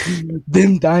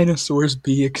 Them dinosaurs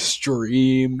be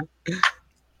extreme.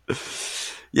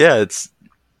 Yeah, it's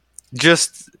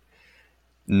just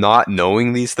not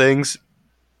knowing these things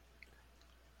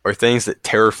are things that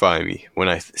terrify me when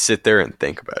I sit there and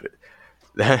think about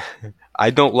it. I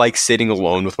don't like sitting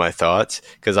alone with my thoughts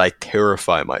because I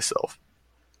terrify myself.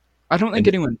 I don't think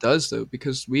anyone does though,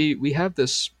 because we have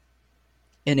this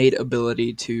innate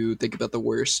ability to think about the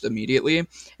worst immediately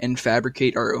and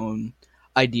fabricate our own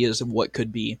ideas of what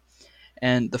could be.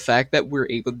 And the fact that we're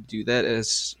able to do that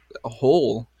as a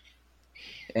whole,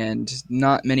 and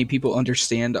not many people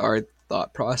understand our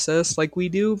thought process like we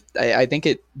do, I think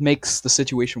it makes the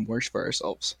situation worse for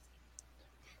ourselves.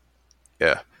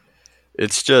 Yeah,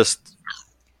 it's just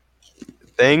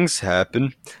things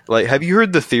happen. Like, have you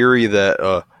heard the theory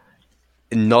that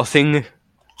nothing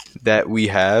that we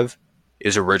have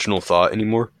is original thought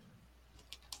anymore?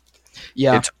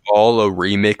 Yeah, It's all a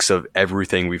remix of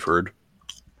everything we've heard.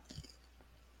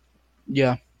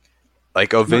 yeah.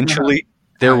 Like, I don't know eventually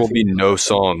how there I will feel be about no that.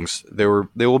 songs. There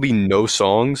will be no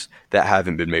songs that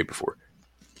haven't been made before.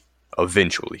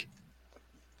 Eventually.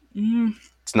 Mm,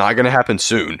 It's not going to happen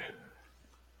soon.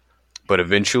 But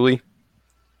eventually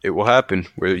It will happen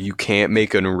where you can't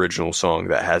make an original song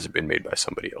that hasn't been made by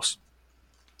somebody else.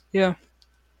 Yeah.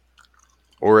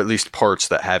 Or at least parts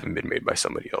that haven't been made by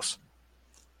somebody else.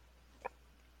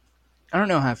 I don't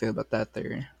know how I feel about that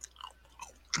theory.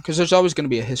 Because there's always going to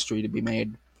be a history to be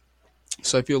made.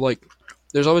 So I feel like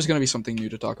there's always going to be something new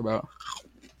to talk about.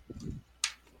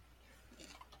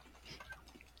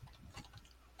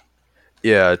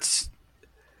 Yeah, it's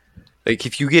like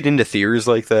if you get into theories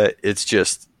like that, it's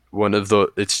just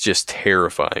it's just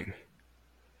terrifying.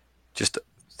 Just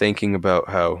thinking about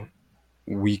how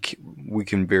we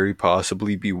can very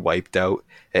possibly be wiped out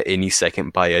at any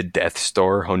second by a Death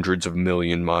Star hundreds of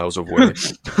million miles away.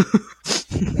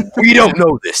 We don't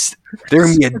know this. There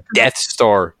can be a Death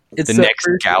Star the next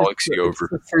galaxy over.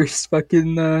 It's the first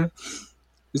fucking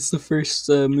it's the first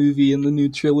movie in the new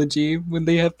trilogy when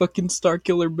they have fucking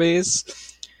Starkiller Base.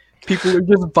 People are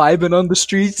just vibing on the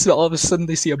streets, and all of a sudden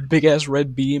they see a big ass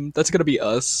red beam. That's gonna be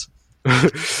us.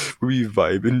 We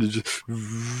vibing to just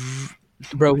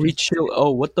Bro, we chill.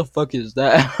 Oh, what the fuck is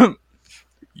that?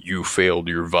 You failed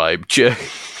your vibe check.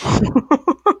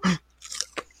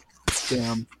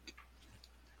 Damn.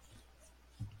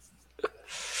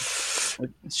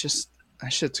 It's just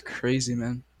that shit's crazy,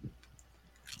 man.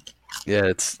 Yeah,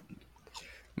 it's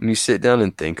when you sit down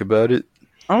and think about it.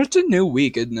 Oh, it's a new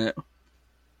week, isn't it?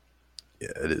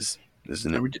 Yeah, it is,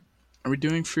 isn't it? Are we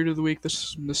doing fruit of the week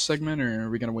this segment, or are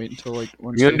we gonna wait until like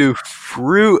Wednesday? We're gonna do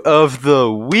fruit of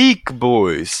the week,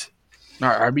 boys.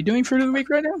 Are we doing fruit of the week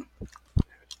right now?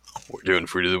 We're doing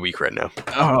fruit of the week right now.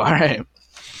 Oh, all right.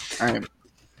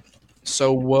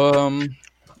 So,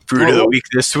 fruit of the week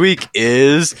this week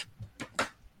is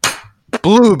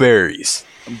blueberries.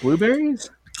 Blueberries?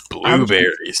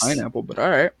 Blueberries. Pineapple, but all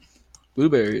right.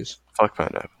 Blueberries. Fuck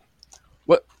pineapple.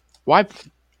 What? Why?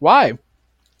 Why?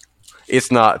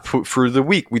 It's not fruit of the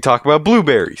week. We talk about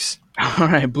blueberries. All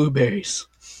right, blueberries.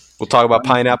 We'll talk about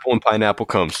pineapple when pineapple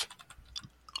comes.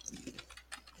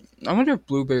 I wonder if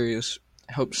blueberries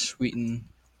help sweeten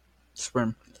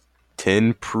sperm.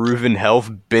 10 proven health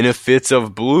benefits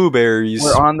of blueberries.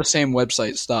 We're on the same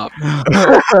website. Stop.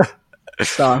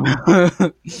 Stop.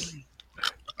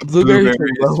 Blueberries are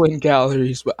low in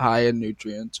calories but high in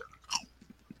nutrients.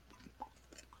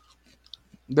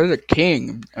 They're the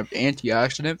king of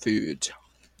antioxidant foods.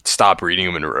 Stop reading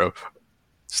them in a row.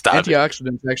 Stop.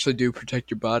 Antioxidants actually do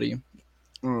protect your body.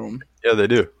 Yeah, they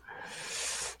do.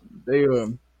 They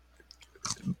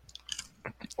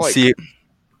see,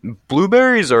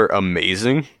 blueberries are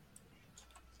amazing.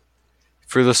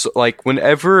 For this, like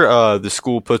whenever the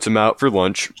school puts them out for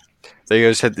lunch, they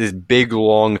just had these big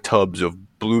long tubs of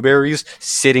blueberries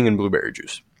sitting in blueberry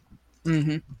juice.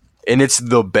 Mm-hmm. And it's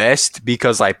the best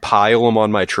because I pile them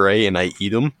on my tray and I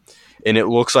eat them, and it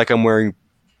looks like I'm wearing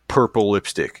purple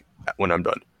lipstick when I'm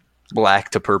done. Black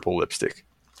to purple lipstick.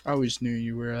 I always knew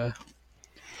you were a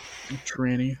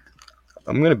tranny.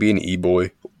 I'm gonna be an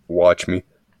e-boy. Watch me.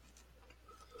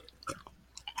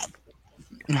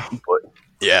 But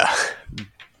yeah,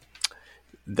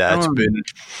 that's been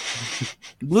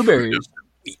blueberries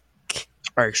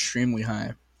are extremely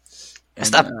high in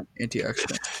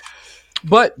antioxidants,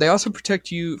 but they also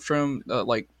protect you from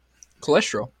like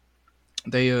cholesterol.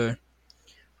 They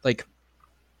like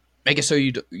make it so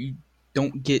you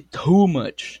don't get too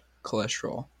much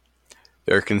cholesterol.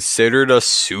 They're considered a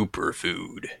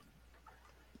superfood,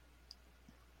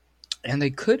 and they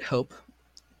could help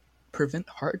prevent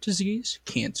heart disease,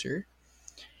 cancer,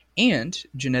 and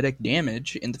genetic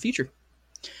damage in the future.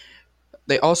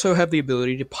 They also have the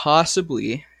ability to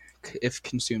possibly, if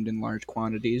consumed in large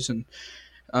quantities and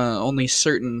only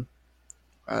certain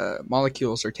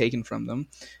molecules are taken from them,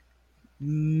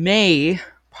 may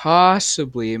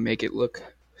possibly make it look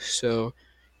so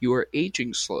you are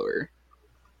aging slower.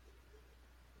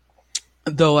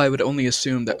 Though I would only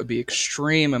assume that would be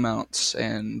extreme amounts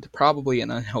and probably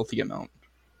an unhealthy amount.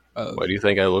 Why do you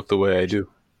think I look the way I do?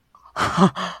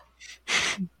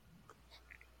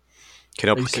 Can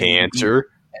help with cancer.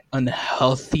 An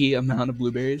unhealthy amount of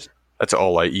blueberries? That's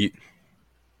all I eat.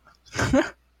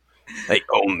 I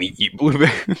only eat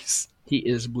blueberries. He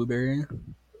is blueberry.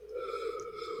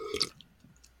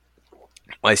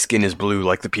 My skin is blue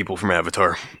like the people from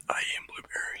Avatar. I am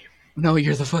blueberry. No,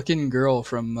 you're the fucking girl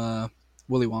from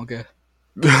Willy Wonka.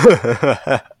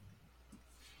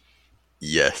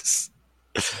 Yes.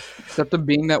 Except of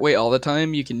being that way all the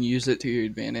time, you can use it to your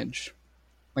advantage.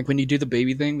 Like when you do the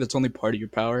baby thing, that's only part of your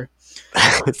power.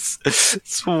 it's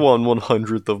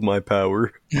 1/100th of my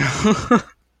power.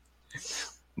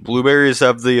 Blueberries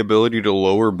have the ability to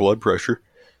lower blood pressure.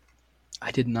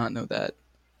 I did not know that.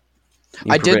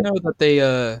 I did know that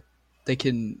they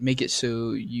can make it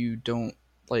so you don't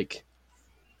like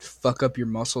fuck up your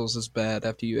muscles as bad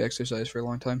after you exercise for a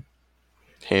long time.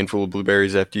 Handful of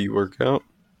blueberries after you work out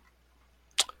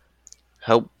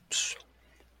helps.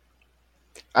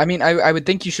 I mean, I would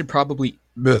think you should probably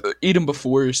eat them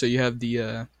before so you have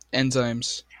the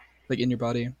enzymes like in your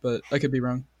body, but I could be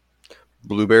wrong.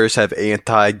 Blueberries have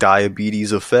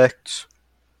anti-diabetes effects.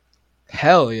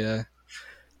 Hell yeah.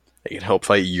 They can help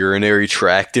fight urinary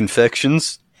tract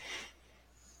infections.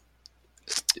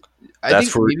 I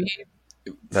think maybe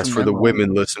That's from for the now on,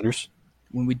 women listeners.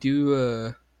 when we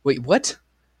do wait, what?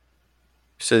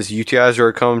 It says UTIs are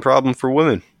a common problem for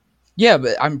women. Yeah,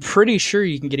 but I'm pretty sure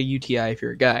you can get a UTI if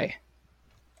you're a guy.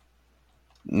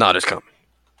 Not as common.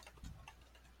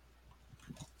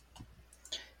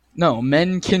 No,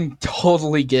 men can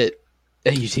totally get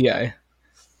a UTI.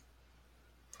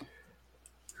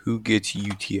 Who gets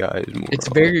UTIs more? It's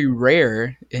very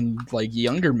rare in like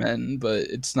younger men, but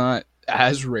it's not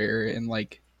as rare in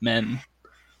like men.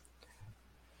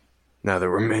 Now that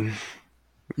we're men.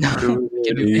 No, we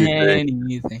can do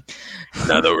anything.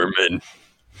 Now that we're men.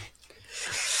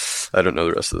 I don't know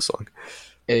the rest of the song.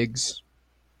 Eggs.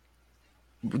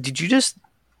 Did you just...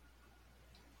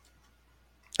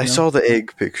 I No. saw the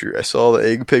egg picture. I saw the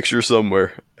egg picture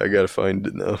somewhere. I gotta find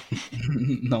it now.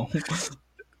 No.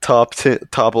 Top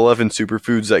 11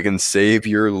 superfoods that can save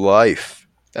your life.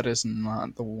 That is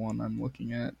not the one I'm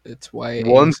looking at. It's why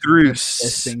 1 through the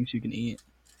best things you can eat.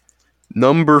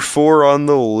 Number 4 on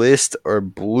the list are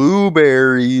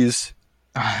blueberries.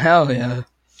 Hell yeah.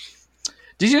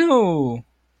 Did you know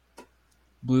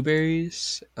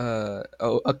blueberries, a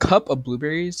cup of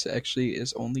blueberries actually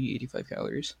is only 85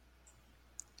 calories?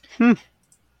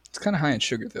 It's kind of high in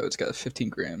sugar, though. It's got 15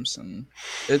 grams, and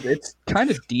it's kind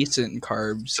of decent in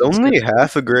carbs. It's only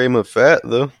half a gram of fat,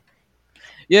 though.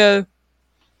 Yeah.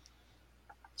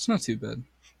 It's not too bad.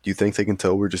 Do you think they can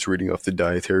tell we're just reading off the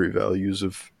dietary values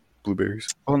of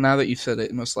blueberries? Well, now that you said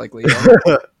it, most likely.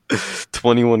 Yeah.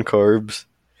 21 carbs,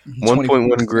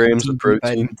 1.1 grams of protein,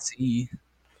 vitamin C.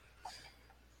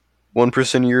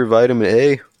 1% of your vitamin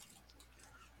A.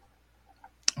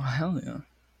 Oh, hell yeah.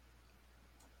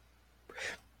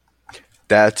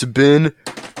 That's been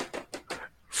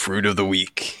Fruit of the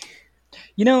Week.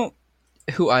 You know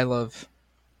who I love?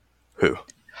 Who?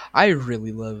 I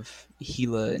really love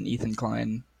Gila and Ethan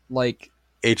Klein. Like,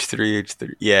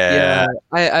 H3. Yeah.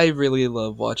 I really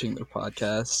love watching their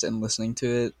podcast and listening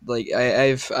to it. Like,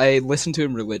 I listen to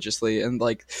them religiously, and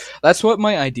like that's what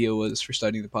my idea was for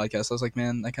starting the podcast. I was like,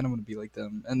 man, I kind of want to be like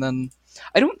them. And then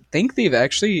I don't think they've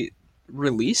actually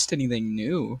released anything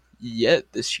new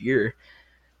yet this year,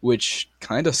 which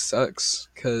kind of sucks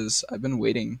because I've been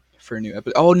waiting for a new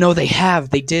episode. Oh no, they have.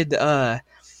 They did on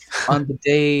the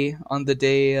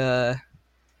day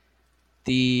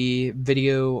the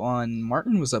video on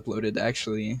Martin was uploaded,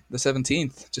 actually, the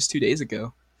 17th, just 2 days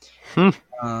ago.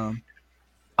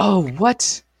 Oh,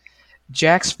 what?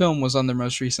 Jack's film was on their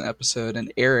most recent episode,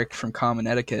 and Eric from Comment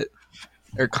Etiquette,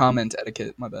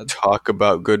 my bad. Talk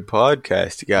about good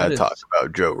podcast. You gotta talk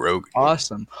about Joe Rogan.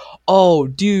 Awesome. Oh,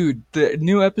 dude, the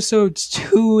new episode's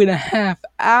 2.5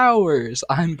 hours.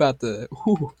 I'm about to...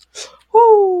 Whoo.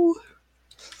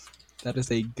 That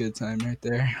is a good time right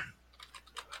there.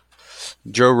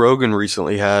 Joe Rogan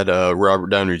recently had Robert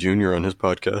Downey Jr. on his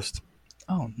podcast.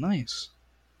 Oh, nice.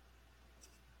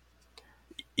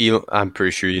 I'm pretty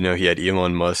sure you know he had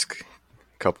Elon Musk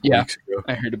a couple weeks ago.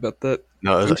 I heard about that.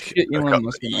 No, it was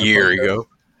like a year ago.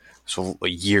 So a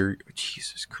year.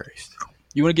 Jesus Christ.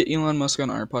 You want to get Elon Musk on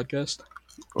our podcast?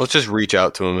 Let's just reach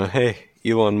out to him. Hey,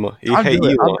 Elon Musk. I'll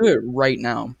do it right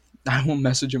now. I will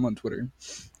message him on Twitter.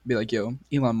 Be like, yo,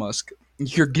 Elon Musk,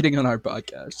 you're getting on our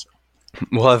podcast.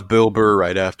 We'll have Bill Burr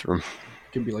right after him.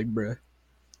 Can be like, bruh.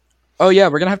 Oh yeah,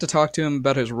 we're gonna have to talk to him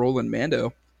about his role in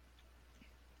Mando.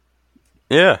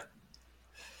 Yeah.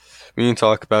 We can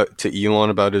talk to Elon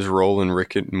about his role in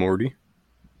Rick and Morty.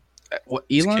 What,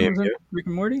 Elon was in Rick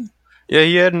and Morty? Yeah,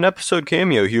 he had an episode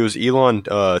cameo. He was Elon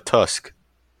Tusk.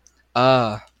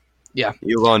 Yeah.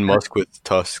 Elon Musk with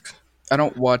tusks. I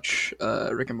don't watch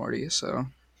Rick and Morty, so.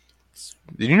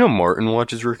 Did you know Martin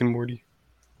watches Rick and Morty?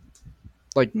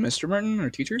 Like Mr. Martin, our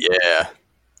teacher? Yeah.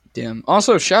 Damn.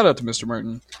 Also, shout out to Mr.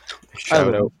 Martin.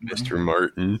 Shout out Mr.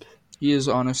 Martin. He is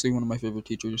honestly one of my favorite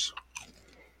teachers.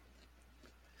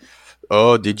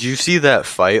 Oh, did you see that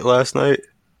fight last night?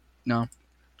 No.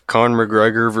 Conor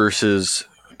McGregor versus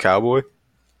Cowboy?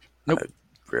 Nope. I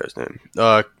forgot his name.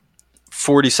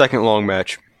 40-second long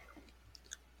match.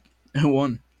 Who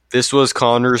won? This was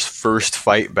Conor's first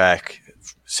fight back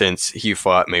since he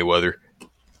fought Mayweather.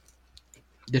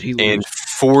 Did he lose? And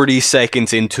 40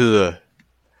 seconds into the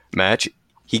match,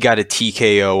 he got a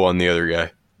TKO on the other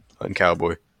guy. on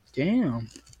Cowboy. Damn.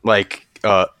 Like,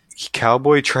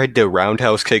 Cowboy tried to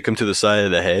roundhouse kick him to the side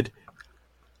of the head.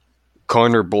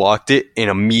 Connor blocked it and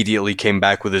immediately came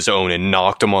back with his own and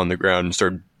knocked him on the ground and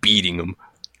started beating him.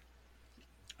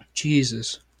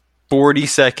 Jesus. 40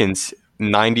 seconds,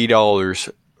 $90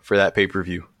 for that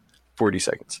pay-per-view. 40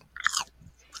 seconds.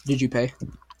 Did you pay?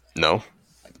 No.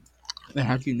 Then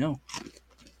how do you know?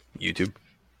 YouTube.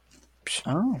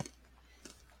 Oh.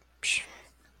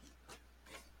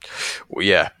 Well,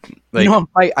 yeah. You know,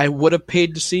 I would have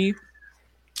paid to see.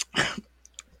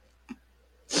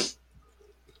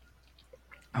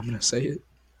 I'm gonna say it.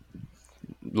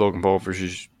 Logan Paul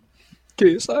versus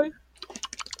KSI.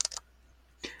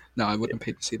 No, I wouldn't have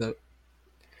paid to see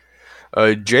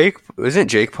that. Jake. Isn't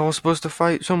Jake Paul supposed to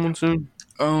fight someone soon?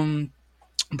 I'm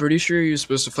pretty sure he was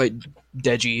supposed to fight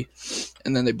Deji,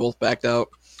 and then they both backed out.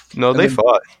 No, they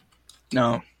fought.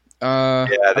 No.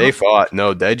 Yeah, they fought.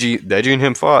 No, Deji and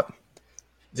him fought.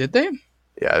 Did they?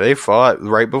 Yeah, they fought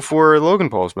right before Logan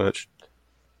Paul's match.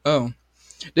 Oh.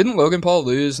 Didn't Logan Paul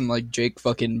lose and like Jake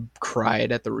fucking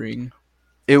cried at the ring?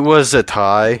 It was a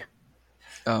tie.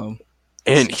 Oh.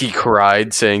 And he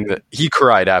cried, saying that he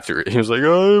cried after it. He was like,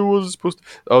 "Oh, I wasn't supposed to."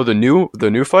 Oh, the new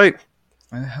fight.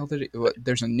 Why the hell did it? What,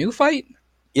 there's a new fight?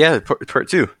 Yeah, part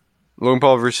 2. Logan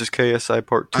Paul versus KSI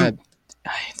part 2.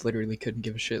 I literally couldn't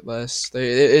give a shit less.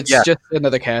 It's just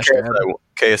another cash grab.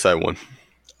 KSI won.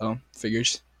 Oh,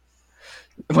 figures.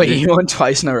 Wait, you won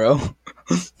twice in a row?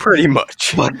 Pretty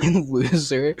much. Fucking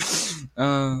loser.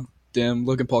 Damn,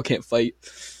 Logan Paul can't fight.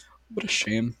 What a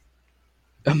shame.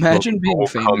 Imagine being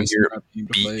famous and not being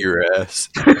able to beat fight. your ass.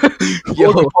 Yo.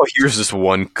 Logan Paul hears this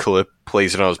one clip,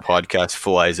 plays it on his podcast,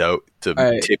 flies out to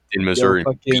Tipton, Missouri.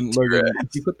 Yo, fucking Logan,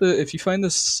 if you find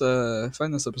this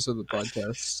episode of the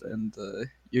podcast and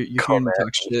you hear me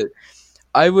talk shit,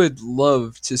 I would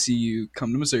love to see you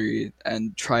come to Missouri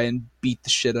and try and beat the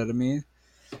shit out of me.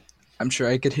 I'm sure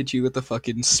I could hit you with a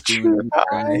fucking spoon.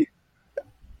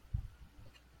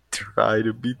 Try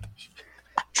to beat the shit.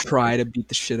 Try to beat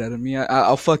the shit out of me.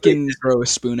 I'll fucking throw a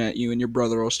spoon at you and your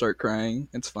brother will start crying.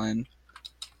 It's fine.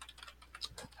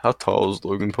 How tall is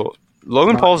Logan Paul?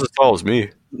 Logan Paul's as tall as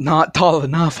me. Not tall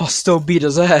enough. I'll still beat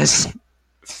his ass.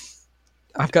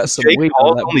 I've got some Jake weight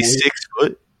Paul's on that only boy. 6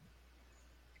 foot.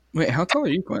 Wait, how tall are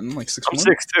you, Quentin? Like 6'1"? I'm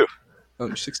 6'2". Oh,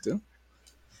 you're 6'2"?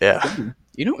 Yeah.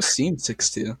 You don't seem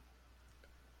 6'2".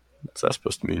 What's that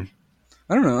supposed to mean?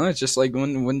 I don't know. It's just like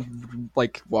when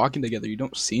like walking together, you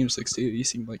don't seem 6'2". You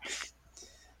seem like...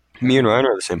 Me and Ryan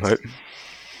are the same height.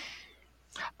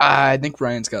 I think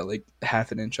Ryan's got like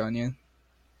half an inch on you.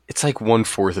 It's like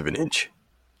 1/4 of an inch,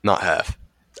 not half.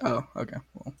 Oh, okay.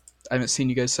 Well, I haven't seen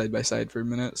you guys side by side for a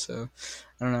minute, so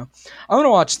I don't know. I'm gonna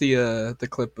watch the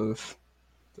clip of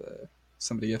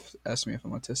somebody asked me if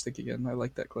I'm autistic again. I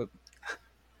like that clip.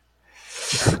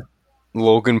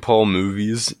 Logan Paul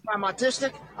movies. I'm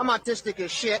autistic. I'm autistic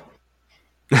as shit.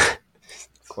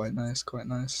 Quite nice, quite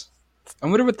nice. I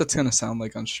wonder what that's gonna sound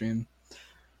like on stream.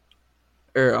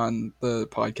 Or on the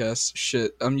podcast.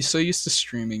 Shit. I'm so used to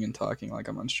streaming and talking like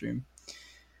I'm on stream.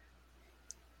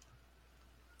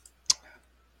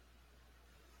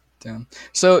 Damn.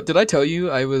 So, did I tell you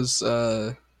I was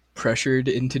pressured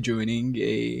into joining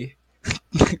a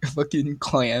fucking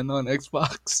clan on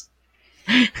Xbox?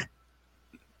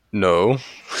 No.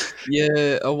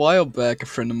 Yeah, a while back, a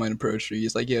friend of mine approached me.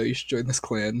 He's like, "Yo, you should join this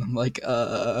clan." I'm like,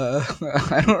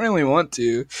 I don't really want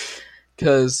to,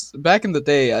 because back in the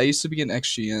day, I used to be an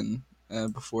XGN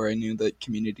before I knew that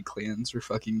community clans were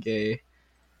fucking gay.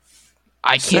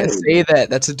 I can't say that.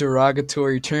 That's a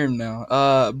derogatory term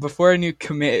now. Before I knew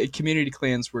community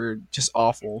clans were just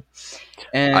awful.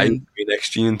 And I used to be an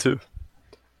XGN too.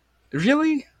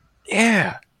 Really?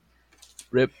 Yeah.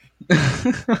 Rip.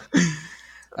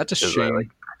 That's a shame. Like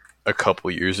a couple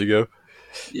years ago.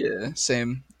 Yeah,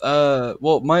 same.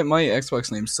 Well, my Xbox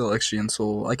name's still XGN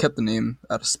Soul. I kept the name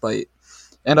out of spite,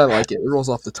 and I like it. It rolls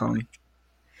off the tongue.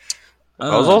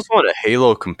 I was also on a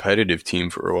Halo competitive team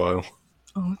for a while.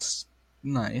 Oh, that's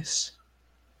nice.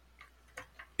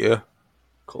 Yeah.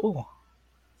 Cool.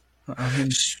 I mean,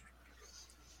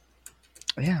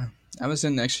 yeah, I was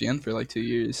in XGN for like 2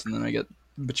 years, and then I got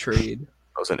betrayed.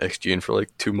 I was in XGN for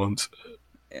like 2 months.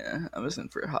 Yeah, I was in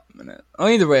for a hot minute. Oh,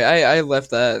 either way, I left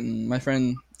that, and my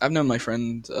friend, I've known my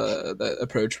friend that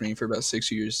approached me for about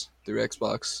 6 years through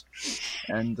Xbox,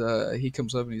 and he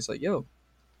comes up and he's like, "Yo,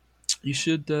 you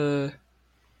should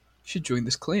join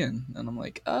this clan," and I'm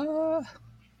like, I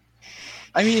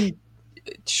mean,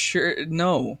 sure,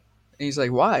 no. And he's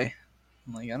like, "Why?"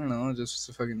 I'm like, "I don't know, just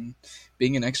fucking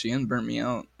being an XGN burnt me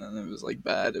out, and it was like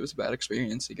bad. It was a bad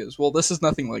experience." He goes, "Well, this is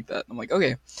nothing like that." I'm like,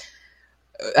 "Okay."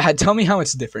 tell me how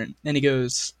it's different. And he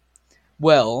goes,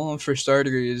 well, for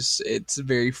starters, it's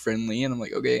very friendly. And I'm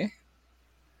like, okay.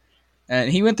 And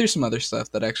he went through some other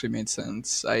stuff that actually made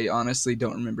sense. I honestly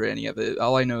don't remember any of it.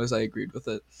 All I know is I agreed with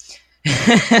it.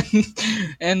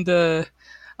 and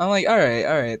I'm like, all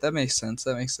right, that makes sense.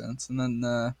 And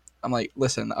then I'm like,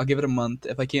 listen, I'll give it a month.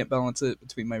 If I can't balance it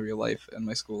between my real life and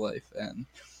my school life and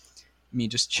me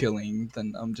just chilling,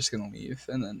 then I'm just gonna leave.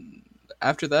 And then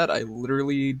after that, I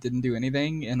literally didn't do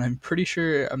anything, and I'm pretty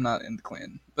sure I'm not in the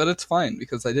clan. But it's fine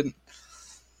because I didn't.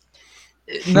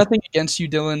 Nothing against you,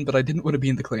 Dylan, but I didn't want to be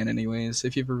in the clan anyways.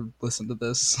 If you ever listened to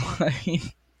this, I mean,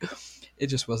 it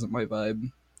just wasn't my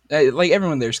vibe. Like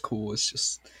everyone there's cool. It's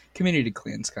just community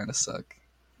clans kind of suck.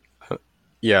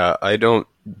 Yeah, I don't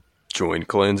join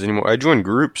clans anymore. I join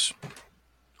groups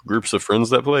of friends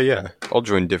that play. Yeah, I'll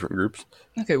join different groups.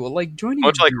 Okay, well, like joining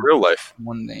Much like real life.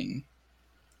 One thing.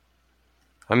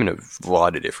 I'm in a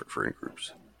lot of different friend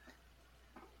groups.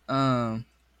 Now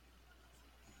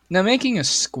making a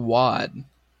squad,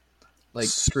 like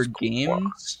for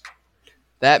games,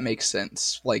 that makes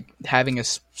sense. Like having a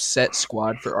set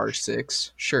squad for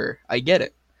R6, sure, I get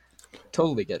it,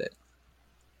 totally get it.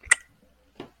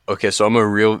 Okay, so I'm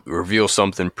gonna reveal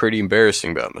something pretty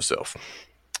embarrassing about myself.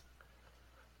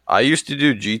 I used to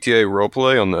do GTA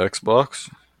roleplay on the Xbox.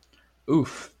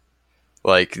 Oof.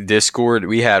 Like Discord,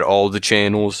 we had all the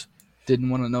channels. Didn't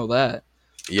want to know that.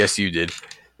 Yes, you did.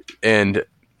 And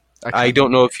I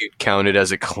don't know if you'd count it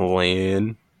as a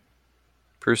clan,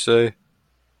 per se.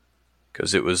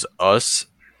 Because it was us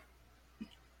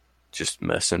just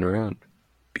messing around.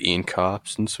 Being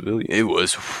cops and civilians. It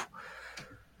was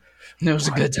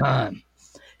a good time.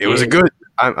 It was a good...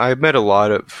 I met a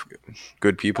lot of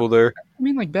good people there. I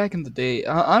mean, like, back in the day...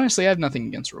 honestly, I have nothing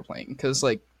against role-playing. Because,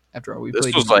 like, after all, we played...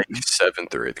 This was, like,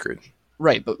 7th or 8th grade.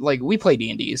 Right, but, like, we play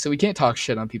D&D, so we can't talk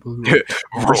shit on people who...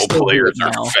 Role players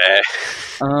are fat.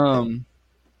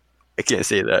 I can't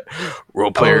say that.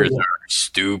 Role players are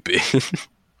stupid.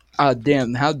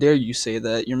 Damn, how dare you say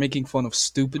that? You're making fun of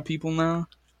stupid people now?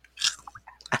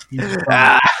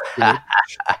 How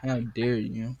dare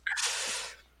you?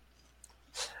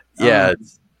 Yeah.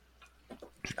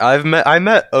 I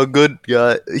met a good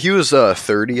guy. He was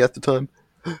 30 at the time.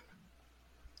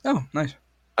 Oh, nice.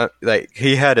 Like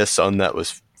he had a son that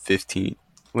was 15.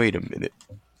 Wait a minute.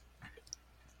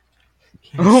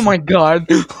 Oh my god.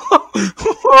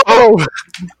 Oh.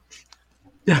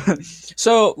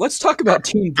 So let's talk about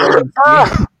teen pregnancy.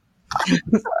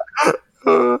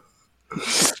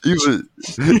 He was.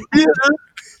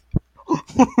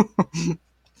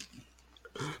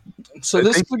 So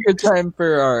this is a good time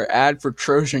for our ad for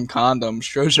Trojan condoms.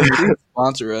 Trojan, please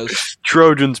sponsor us.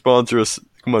 Trojan sponsor us.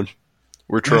 Come on,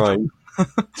 we're trying.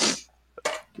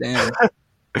 Damn.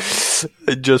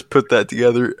 I just put that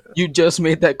together. You just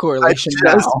made that correlation.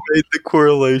 I just made the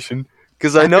correlation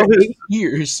because I know 8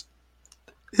 years.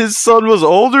 His son was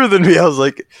older than me. I was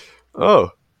like,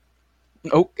 oh,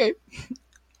 okay.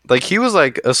 Like he was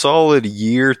like a solid 2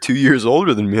 years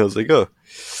older than me. I was like, oh,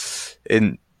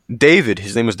 and David,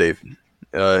 his name was David.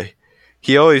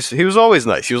 He was always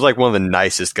nice. He was like one of the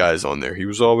nicest guys on there. He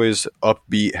was always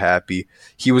upbeat, happy.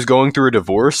 He was going through a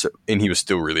divorce, and he was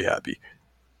still really happy.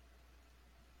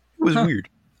 It was weird.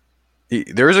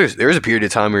 There was a period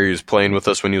of time where he was playing with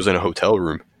us when he was in a hotel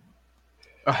room.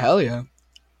 Oh hell yeah!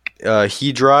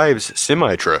 He drives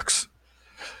semi trucks.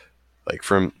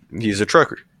 He's a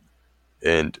trucker,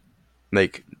 and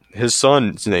like his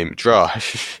son's name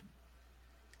Josh.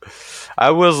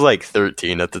 I was like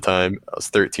 13 at the time. I was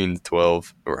 13 to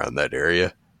 12, around that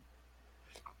area.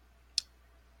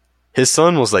 His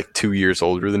son was like 2 years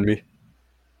older than me.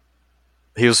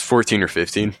 He was 14 or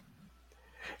 15.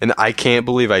 And I can't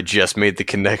believe I just made the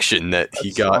connection that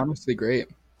he got. Honestly great.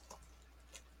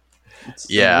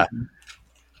 Yeah.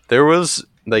 There was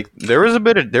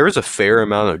a fair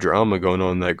amount of drama going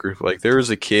on in that group. Like there was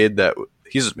a kid that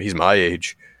he's my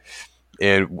age.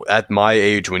 And at my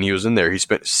age, when he was in there, he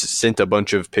sent a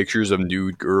bunch of pictures of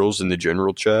nude girls in the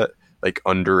general chat, like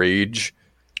underage.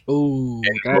 Oh,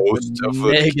 that's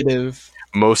negative.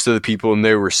 Most of the people in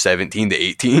there were 17 to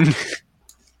 18.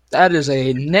 That is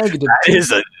a negative. That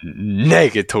is a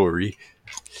negatory.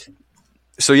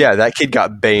 So yeah, that kid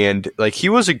got banned. Like he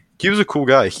was a cool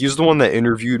guy. He was the one that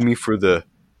interviewed me for the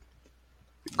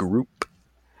group,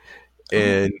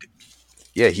 and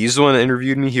yeah, he's the one that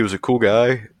interviewed me. He was a cool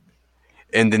guy.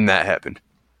 And then that happened.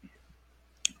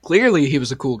 Clearly, he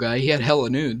was a cool guy. He had hella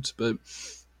nudes, but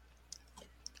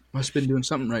must have been doing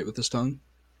something right with his tongue.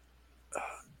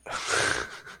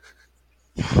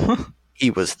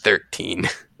 He was 13.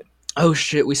 Oh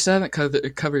shit! We still haven't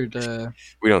covered.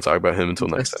 We don't talk about him until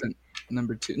next time.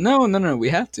 Number 2. No. We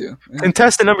have to.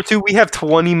 Contestant number 2, we have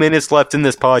 20 minutes left in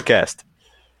this podcast.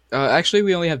 Actually,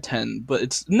 we only have 10, but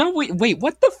it's... No, wait,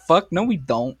 what the fuck? No, we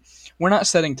don't. We're not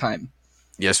setting time.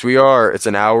 Yes, we are. It's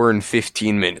an hour and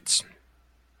 15 minutes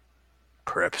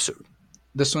per episode.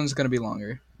 This one's going to be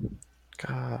longer.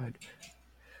 God.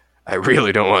 I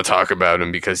really don't want to talk about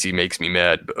him because he makes me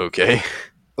mad, but okay.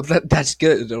 That's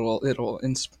good. It'll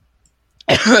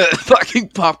fucking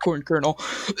popcorn kernel.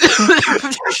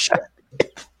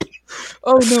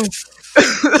 Oh, no.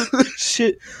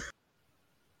 Shit.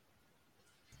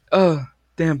 Oh,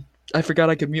 damn. I forgot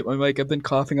I could mute my mic. I've been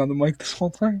coughing on the mic this whole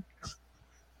time.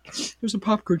 There's a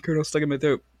popcorn kernel stuck in my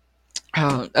throat.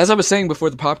 As I was saying before,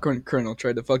 the popcorn kernel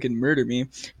tried to fucking murder me.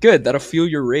 Good, that'll fuel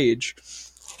your rage.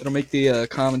 It'll make the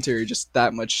commentary just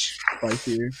that much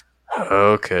spicier.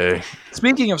 Okay.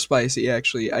 Speaking of spicy,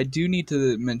 actually, I do need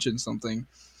to mention something.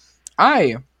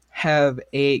 I have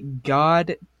a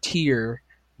god tier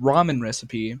ramen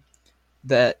recipe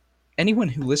that anyone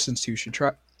who listens to should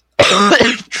try.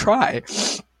 Try.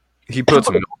 He puts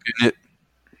milk in it.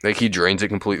 Like, he drains it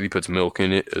completely, puts milk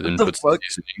in it, and then puts the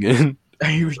seasoning in.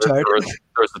 Are you retarded?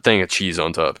 There's the thing of cheese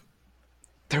on top.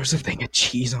 There's a thing of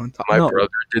cheese on top. My brother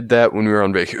did that when we were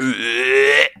on vacation.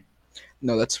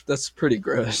 No, that's pretty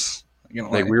gross.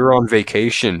 Like, we were on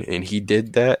vacation, and he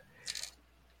did that.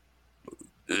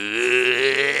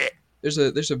 There's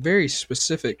a very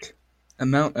specific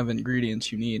amount of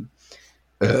ingredients you need.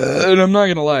 And I'm not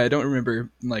gonna lie, I don't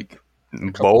remember like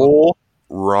bowl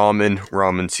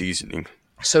ramen seasoning.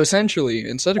 So essentially,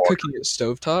 instead of cooking it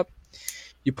stovetop,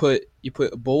 you put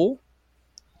a bowl,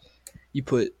 you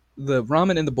put the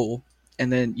ramen in the bowl,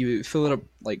 and then you fill it up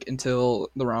like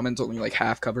until the ramen's only like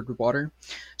half covered with water.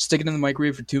 Stick it in the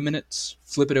microwave for 2 minutes,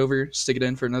 flip it over, stick it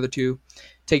in for another 2,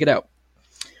 take it out.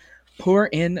 Pour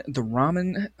in the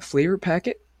ramen flavor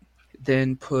packet,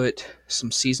 then put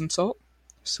some seasoned salt,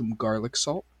 some garlic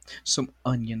salt, some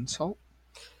onion salt.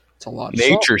 It's a lot of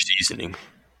Nature salt. Seasoning.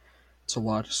 It's a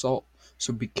lot of salt,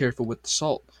 so be careful with the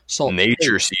salt.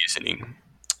 Nature Seasoning.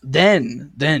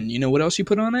 Then you know what else you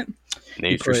put on it?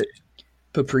 Nature Seasoning.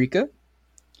 Paprika.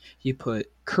 You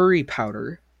put curry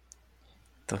powder.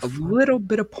 A little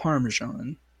bit of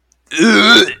Parmesan.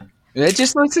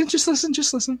 Just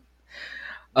listen.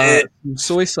 Some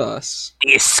soy sauce.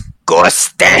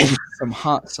 Disgusting. Some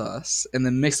hot sauce, and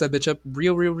then mix that bitch up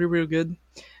real good.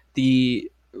 The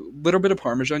little bit of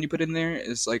Parmesan you put in there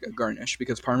is like a garnish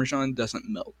because Parmesan doesn't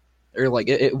melt, or like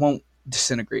it won't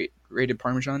disintegrate. Grated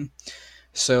Parmesan,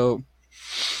 so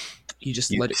you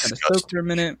just let it kind of soak for a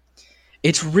minute.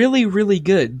 It's really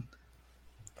good.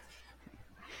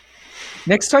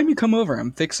 Next time you come over,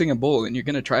 I'm fixing a bowl, and you're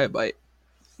gonna try a bite.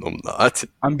 I'm not.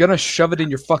 I'm gonna shove it in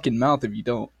your fucking mouth if you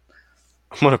don't.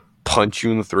 I'm gonna punch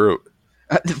you in the throat.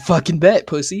 Fucking bet,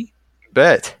 pussy.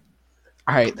 Bet.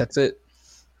 Alright, that's it.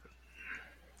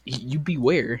 You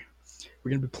beware.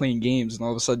 We're gonna be playing games, and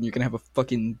all of a sudden you're gonna have a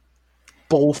fucking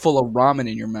bowl full of ramen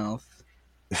in your mouth.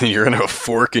 You're gonna have a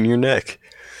fork in your neck.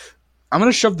 I'm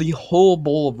gonna shove the whole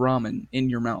bowl of ramen in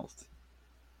your mouth.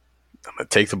 I'm gonna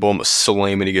take the bowl and I'm gonna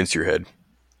slam it against your head.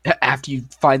 After you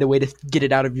find a way to get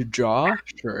it out of your jaw?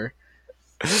 Sure.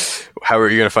 How are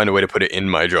you gonna find a way to put it in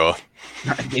my jaw?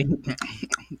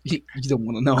 You don't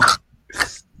want to know.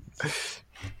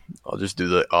 I'll just do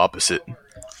the opposite.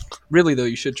 Really, though,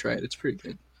 you should try it. It's pretty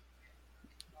good.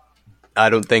 I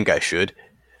don't think I should,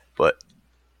 but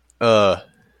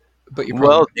you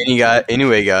well,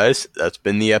 anyway, guys, that's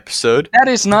been the episode. That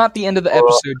is not the end of the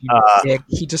episode, you dick.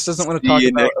 He just doesn't want to talk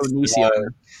about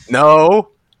Onision.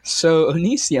 No. So,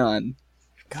 Onision,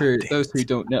 for those who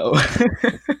don't know,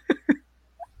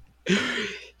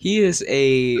 he is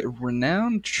a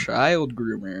renowned child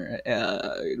groomer,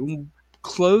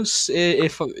 close,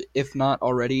 if not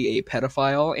already, a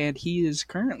pedophile, and he is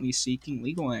currently seeking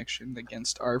legal action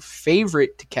against our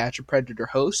favorite To Catch a Predator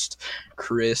host,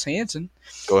 Chris Hansen.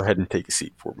 Go ahead and take a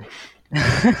seat for me.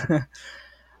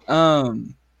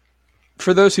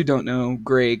 For those who don't know,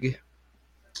 Greg,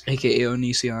 aka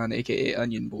Onision, aka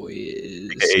Onion Boy,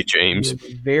 is aka James.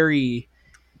 Very,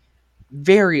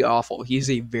 very awful. He's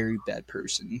a very bad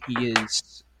person. He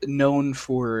is known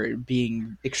for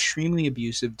being extremely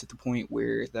abusive to the point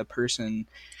where the person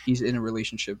he's in a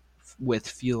relationship with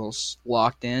feels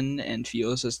locked in and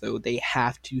feels as though they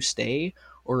have to stay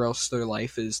or else their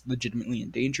life is legitimately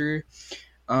in danger.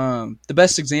 The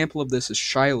best example of this is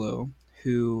Shiloh,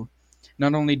 who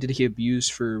not only did he abuse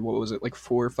for, what was it, like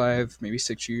 4 or 5, maybe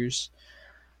 6 years.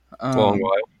 Long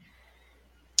while.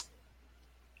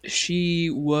 She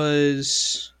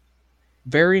was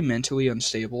very mentally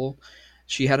unstable.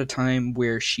 she had a time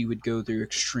where she would go through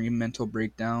extreme mental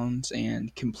breakdowns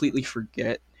and completely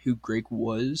forget who Greg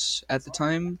was at the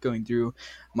time, going through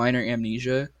minor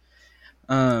amnesia.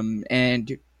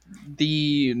 And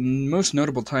the most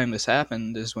notable time this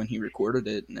happened is when he recorded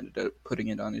it and ended up putting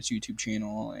it on his YouTube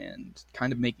channel and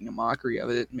kind of making a mockery of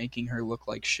it, making her look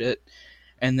like shit.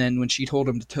 And then when she told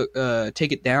him to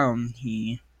take it down,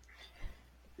 he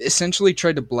essentially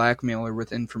tried to blackmail her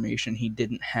with information he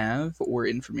didn't have or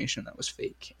information that was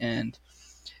fake. And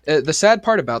the sad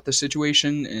part about the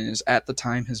situation is at the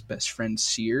time his best friend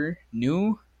Sear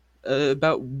knew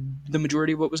about the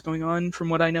majority of what was going on from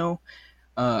what I know.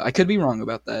 I could be wrong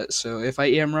about that, so if I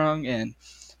am wrong and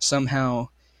somehow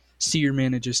Sear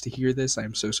manages to hear this,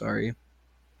 I'm so sorry.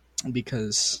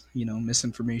 Because,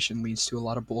 misinformation leads to a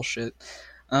lot of bullshit.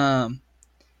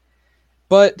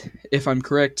 But if I'm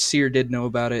correct, Sear did know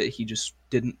about it. He just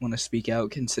didn't want to speak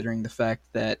out, considering the fact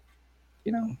that,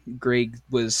 Greg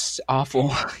was awful.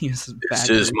 He was a bad This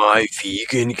is person. my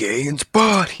vegan gains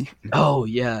body. Oh,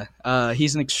 yeah.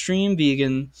 He's an extreme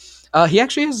vegan. He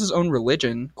actually has his own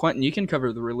religion. Quentin, you can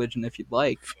cover the religion if you'd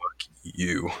like. Fuck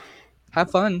you.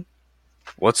 Have fun.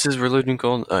 What's his religion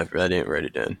called? I didn't write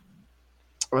it down.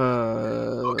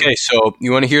 Okay. Okay, so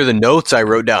you want to hear the notes I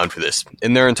wrote down for this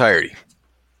in their entirety?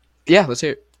 Yeah, let's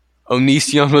hear it.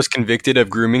 Onision was convicted of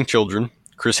grooming children.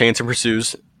 Chris Hansen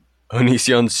pursues.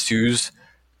 Onision sues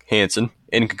Hansen.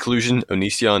 In conclusion,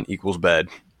 Onision equals bad.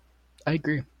 I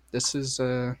agree. This is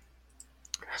quite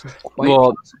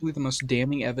possibly the most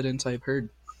damning evidence I've heard.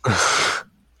 I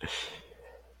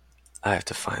have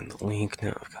to find the link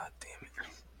now. God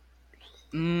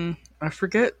damn it. I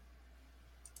forget.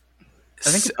 I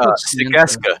think it's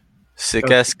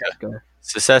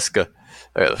Siseska.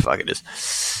 Whatever the fuck it is.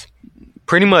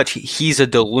 Pretty much, he's a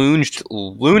deluged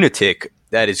lunatic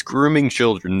that is grooming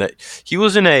children. That he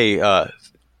was in a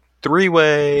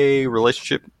three-way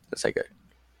relationship. That's like a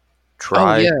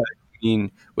try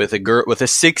with a girl, with a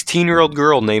 16-year-old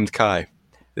girl named Kai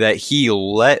that he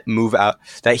let move out.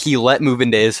 That he let move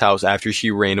into his house after she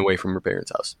ran away from her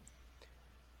parents' house.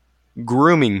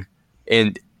 Grooming,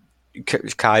 and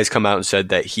Kai's come out and said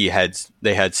that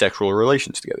they had sexual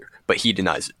relations together, but he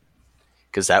denies it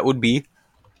because that would be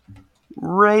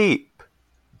rape.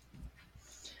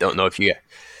 Don't know if you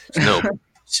know.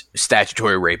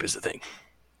 Statutory rape is the thing.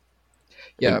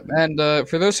 Yeah, and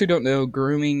for those who don't know,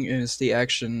 grooming is the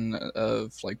action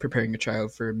of preparing a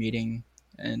child for a meeting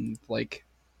and with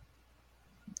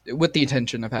the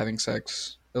intention of having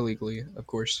sex illegally, of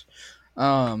course.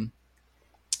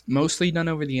 Mostly done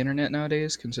over the internet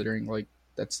nowadays, considering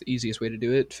that's the easiest way to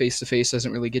do it. Face to face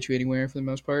doesn't really get you anywhere for the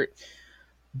most part.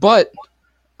 But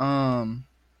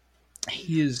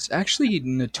he is actually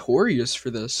notorious for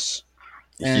this.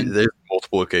 And there's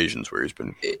multiple occasions where he's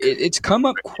been. It's come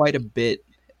up quite a bit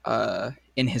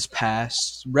in his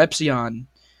past. Repsion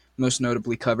most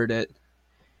notably covered it,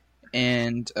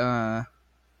 and there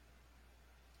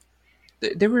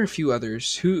were a few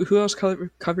others. Who else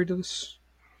covered this?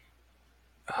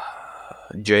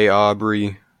 Jay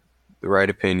Aubrey, The Right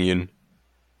Opinion.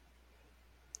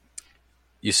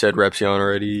 You said Repsion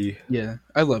already? Yeah,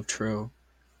 I love Tro.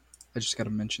 I just got to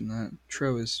mention that.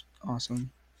 Tro is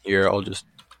awesome. Here, I'll just...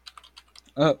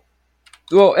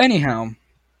 Well, anyhow.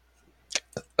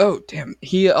 Oh, damn.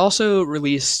 He also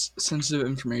released sensitive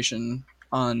information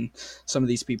on some of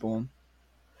these people,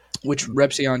 which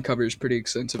Repsion covers pretty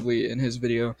extensively in his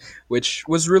video, which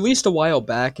was released a while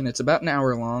back, and it's about an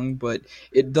hour long, but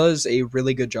it does a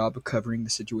really good job of covering the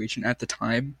situation at the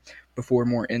time, before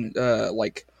more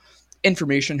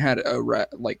information had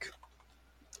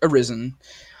arisen.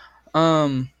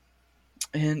 And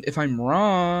if I'm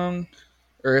wrong,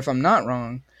 or if I'm not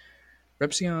wrong,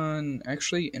 Repsion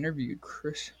actually interviewed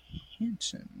Chris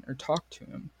Hansen, or talked to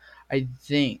him, I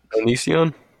think.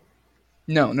 Onision?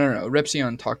 No.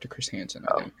 Repsion talked to Chris Hansen,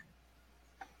 I think.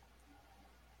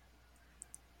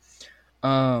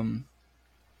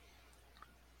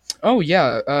 Oh,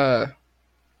 yeah.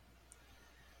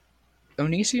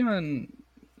 Onision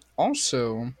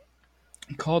also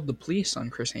called the police on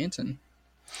Chris Hansen.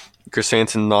 Chris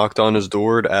Hansen knocked on his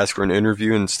door to ask for an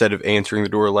interview. Instead of answering the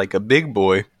door like a big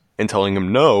boy and telling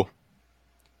him no,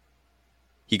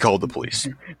 he called the police.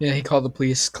 Yeah, he called the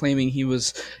police, claiming he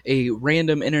was a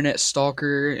random internet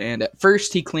stalker, and at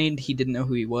first he claimed he didn't know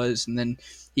who he was, and then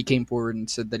he came forward and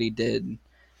said that he did,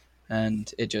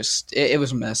 and it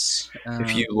was a mess.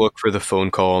 If you look for the phone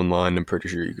call online, I'm pretty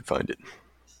sure you could find it.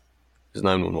 It's a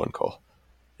 911 call.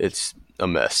 It's a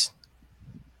mess.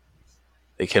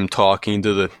 Like him talking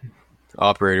to the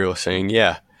operator saying,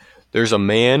 yeah, there's a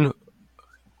man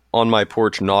on my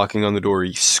porch knocking on the door.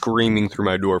 He's screaming through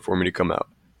my door for me to come out.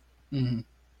 Mm-hmm.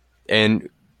 And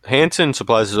Hansen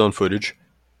supplies his own footage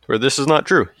where this is not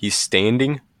true. He's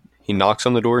standing, he knocks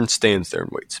on the door and stands there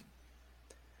and waits.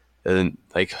 And then,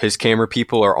 like, his camera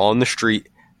people are on the street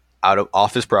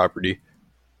off his property.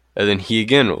 And then he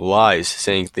again lies,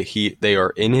 saying that they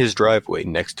are in his driveway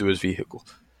next to his vehicle.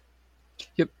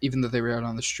 Yep, even though they were out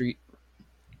on the street.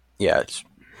 Yeah, it's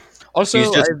Also,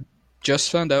 he's just, I just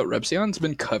found out Repsion's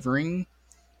been covering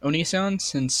Onision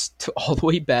since all the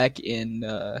way back in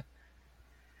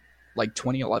like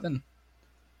 2011.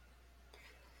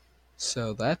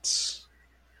 So that's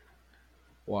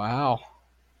wow.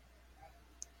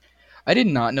 I did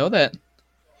not know that.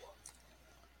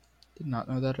 Did not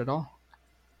know that at all.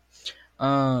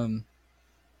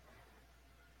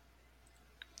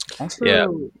 Also, yeah.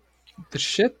 the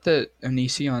shit that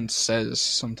Onision says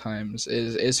sometimes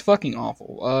is fucking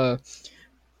awful.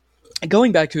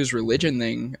 Going back to his religion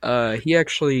thing, he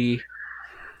actually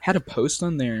had a post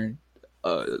on there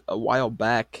a while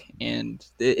back, and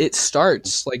it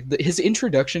starts like his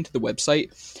introduction to the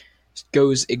website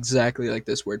goes exactly like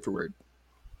this, word for word.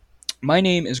 My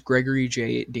name is Gregory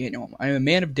J. Daniel. I am a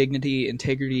man of dignity,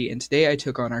 integrity, and today I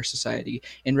took on our society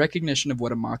in recognition of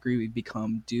what a mockery we've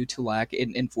become due to lack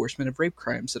in enforcement of rape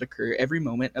crimes that occur every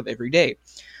moment of every day.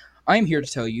 I am here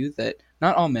to tell you that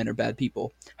not all men are bad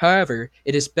people. However,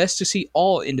 it is best to see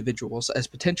all individuals as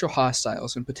potential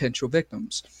hostiles and potential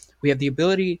victims. We have the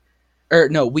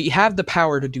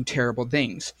power to do terrible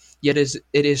things, yet it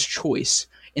is choice.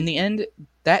 In the end,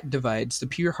 that divides the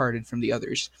pure-hearted from the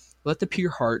others. Let the pure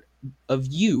heart of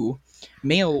you,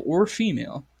 male or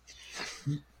female,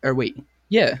 let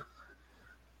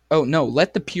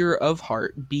the pure of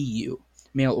heart be you,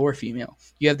 male or female.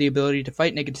 You have the ability to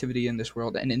fight negativity in this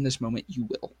world, and in this moment you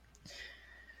will.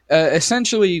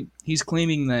 Essentially, he's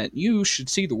claiming that you should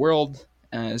see the world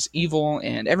as evil,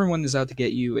 and everyone is out to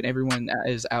get you, and everyone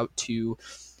is out to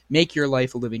make your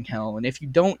life a living hell, and if you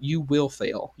don't, you will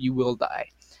fail. You will die.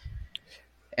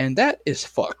 And that is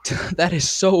fucked. That is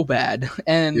so bad.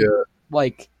 And,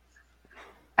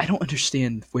 I don't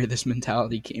understand where this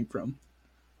mentality came from.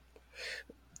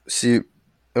 See,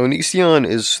 Onision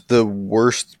is the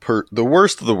worst of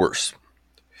the worst.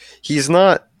 He's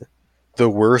not the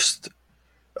worst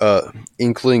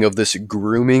inkling of this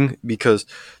grooming, because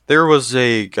there was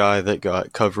a guy that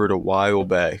got covered a while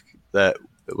back that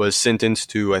was sentenced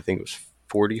to, I think it was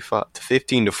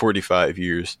 15 to 45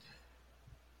 years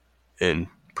in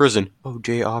prison. Oh,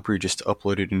 Jay Aubrey just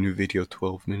uploaded a new video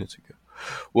 12 minutes ago.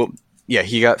 Well, yeah,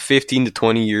 he got 15 to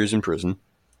 20 years in prison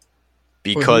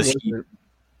because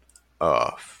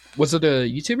was it a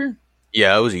YouTuber?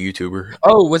 Yeah, it was a YouTuber.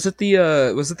 Oh, was it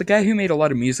the guy who made a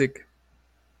lot of music?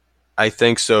 I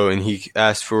think so, and he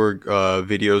asked for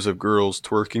videos of girls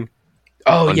twerking.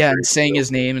 Oh yeah, and saying his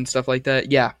name and stuff like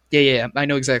that. Yeah. I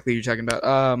know exactly what you're talking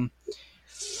about.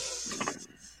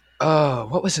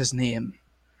 What was his name?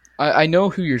 I know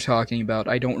who you're talking about.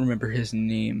 I don't remember his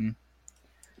name.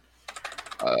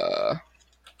 I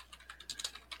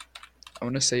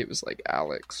want to say it was like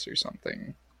Alex or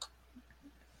something.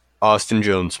 Austin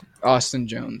Jones.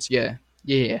 Yeah.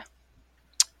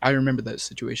 I remember that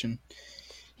situation.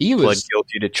 He was pled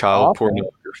guilty to child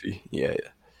pornography. Yeah.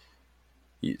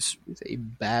 He's a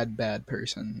bad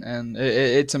person, and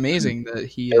it's amazing that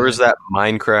he. There was that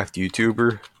Minecraft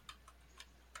YouTuber.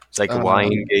 It's like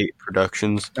Liongate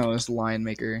Productions. No, it's Lion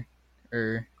Maker,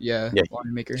 Lion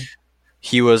Maker.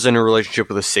 He was in a relationship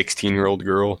with a 16-year-old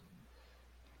girl.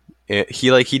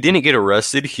 He didn't get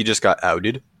arrested. He just got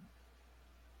outed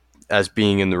as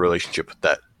being in the relationship with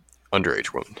that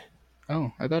underage woman.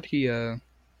 Oh, I thought he.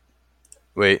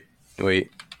 Wait.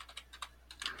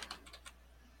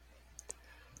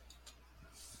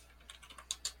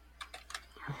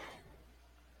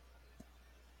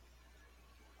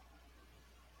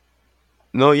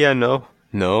 No.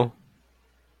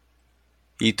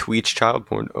 He tweets child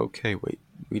porn. Okay, wait.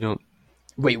 We don't.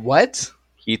 Wait, what?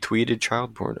 He tweeted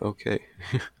child porn. Okay.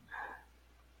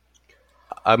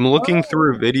 I'm looking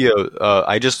through a video.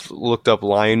 I just looked up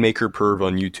Lion Maker Perv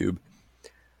on YouTube.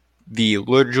 The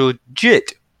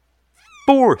legit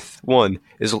fourth one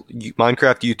is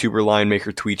Minecraft YouTuber Lion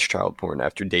Maker tweets child porn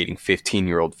after dating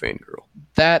 15-year-old fangirl.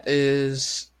 That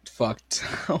is fucked.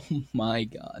 Oh my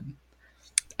god.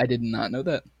 I did not know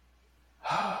that.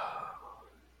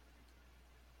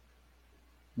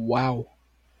 Wow.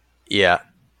 Yeah.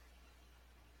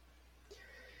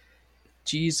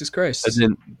 Jesus Christ. And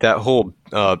then that whole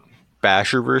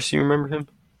Basher verse, you remember him?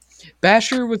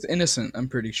 Basher was innocent, I'm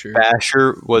pretty sure.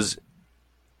 Basher was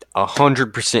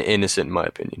 100% innocent, in my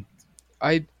opinion.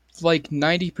 I like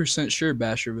 90% sure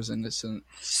Basher was innocent.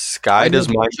 Sky I know does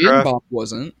Minecraft. Jinbop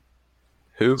wasn't.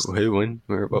 Who? When?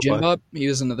 Where? What? Why? Jinbop, he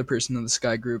was another person in the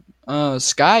Sky group.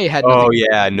 Sky had Oh nothing.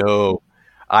 yeah, no.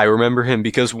 I remember him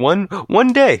because one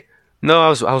day. No, I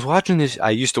was watching this.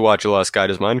 I used to watch a lot of Sky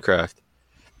does Minecraft,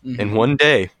 and Mhm. one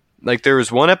day, like there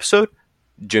was one episode,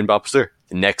 Jinbop was there.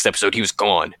 The next episode, he was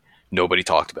gone. Nobody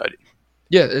talked about it.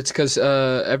 Yeah, it's because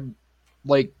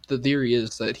like the theory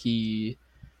is that he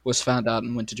was found out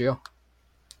and went to jail.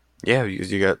 Yeah,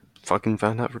 because you got fucking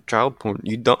found out for child porn.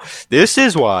 You don't. This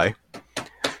is why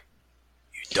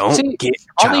you don't See, get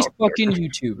all these child porn. fucking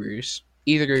YouTubers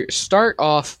either start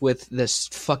off with this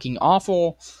fucking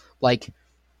awful, like,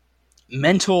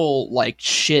 mental, like,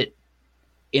 shit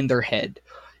in their head,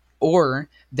 or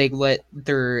they let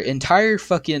their entire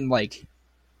fucking, like,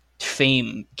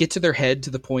 fame get to their head to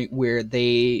the point where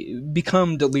they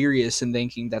become delirious in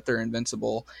thinking that they're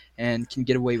invincible and can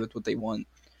get away with what they want.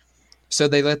 So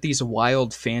they let these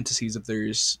wild fantasies of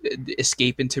theirs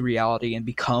escape into reality and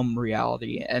become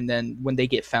reality. And then when they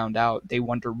get found out, they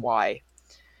wonder why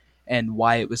and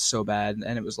why it was so bad.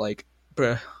 And it was like,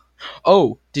 bruh.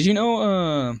 Oh, did you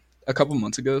know a couple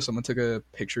months ago someone took a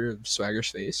picture of Swagger's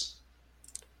face?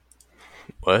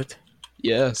 What?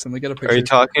 Yeah, someone got a picture. Are you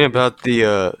talking about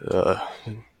the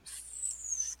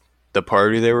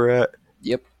party they were at?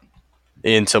 Yep.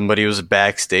 And somebody was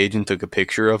backstage and took a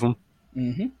picture of him?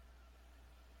 Mm-hmm.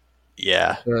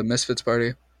 Yeah. The Misfits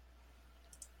party.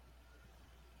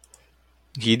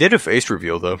 He did a face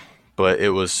reveal, though. But it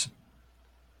was...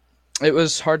 It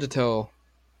was hard to tell.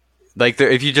 Like,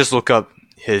 if you just look up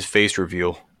his face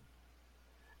reveal,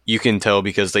 you can tell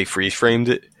because they freeze-framed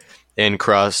it and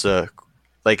cross,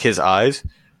 like, his eyes.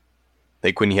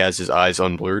 Like, when he has his eyes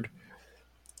unblurred,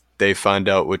 they find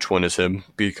out which one is him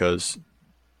because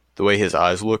the way his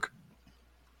eyes look,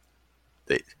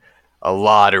 a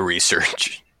lot of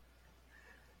research.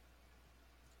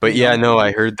 But yeah, no,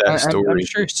 I heard that story. I'm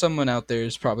sure someone out there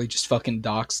is probably just fucking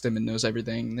doxed him and knows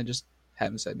everything, and they just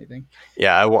haven't said anything.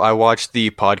 Yeah, I watched the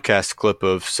podcast clip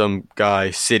of some guy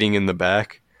sitting in the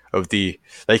back of the...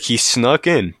 Like, he snuck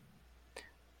in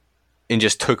and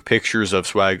just took pictures of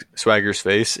Swagger's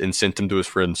face and sent them to his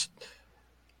friends.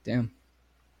 Damn.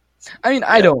 I mean,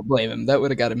 I don't blame him. That would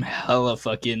have got him hella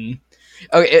fucking...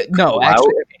 Okay, no,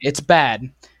 actually, it's bad.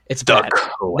 It's bad.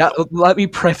 Now, let me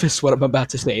preface what I'm about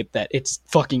to say, that it's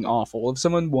fucking awful. If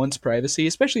someone wants privacy,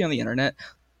 especially on the internet,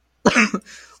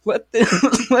 let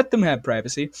them have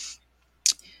privacy.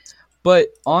 But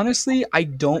honestly, I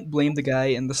don't blame the guy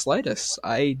in the slightest.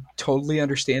 I totally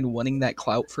understand wanting that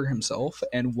clout for himself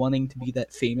and wanting to be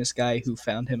that famous guy who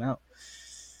found him out.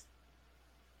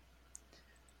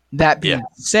 That being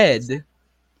said,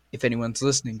 if anyone's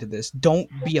listening to this, don't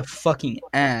be a fucking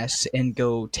ass and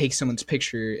go take someone's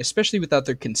picture, especially without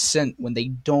their consent, when they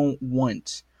don't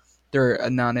want their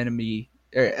anonymity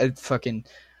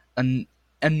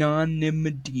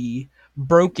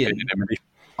broken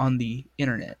on the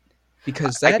internet.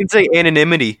 Because that... I can say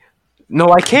anonymity. No,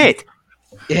 I can't.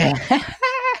 Yeah.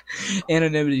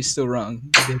 Anonymity's still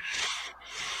wrong.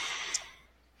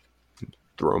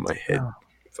 Throw my head. Oh.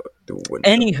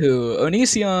 Anywho,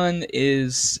 Onision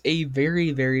is a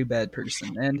very, very bad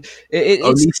person, and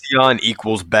Onision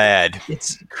equals bad.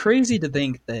 It's crazy to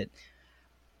think that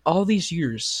all these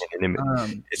years,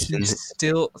 he's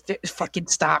still... Fucking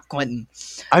stop, Quentin.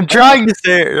 I'm trying to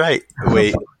say it right.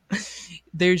 Wait.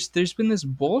 There's been this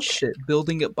bullshit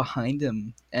building up behind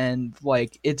him, and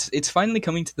like it's finally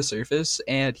coming to the surface,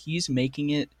 and he's making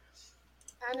it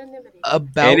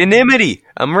about anonymity.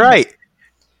 I'm right.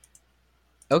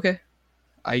 Okay.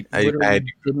 I literally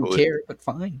didn't care, but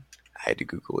fine. I had to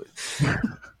Google it.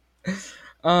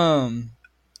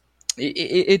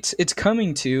 It's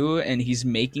coming to, and he's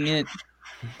making it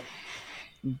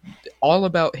all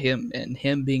about him and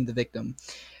him being the victim.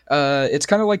 It's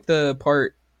kind of like the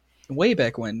part way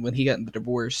back when he got in the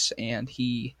divorce and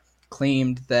he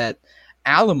claimed that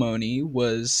alimony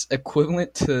was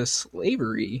equivalent to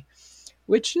slavery,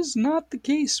 which is not the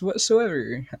case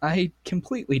whatsoever. I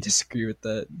completely disagree with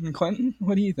that. Quentin,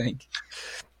 what do you think?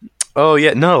 Oh,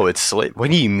 yeah. No, it's slave.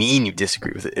 What do you mean you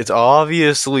disagree with it? It's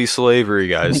obviously slavery,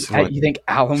 guys. You think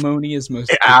alimony is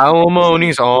most... Alimony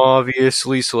is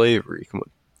obviously slavery. Come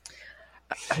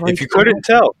on. If you couldn't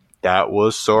tell, that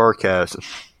was sarcasm.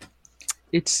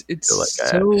 It's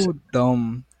so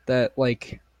dumb that,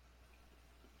 like...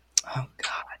 Oh,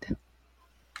 God.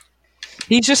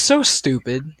 He's just so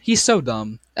stupid. He's so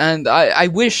dumb. And I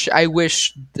wish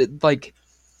that, like,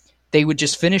 they would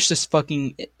just finish this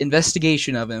fucking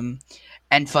investigation of him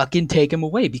and fucking take him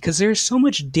away, because there's so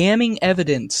much damning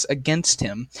evidence against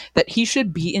him that he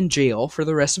should be in jail for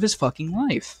the rest of his fucking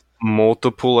life.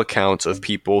 Multiple accounts of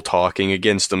people talking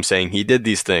against him saying he did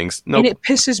these things. Nope. And it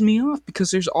pisses me off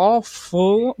because there's all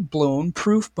full-blown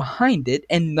proof behind it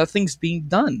and nothing's being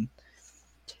done.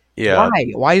 Yeah.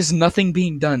 Why? Why is nothing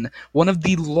being done? One of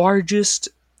the largest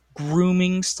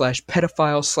grooming /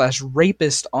 pedophile /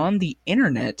 rapist on the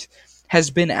internet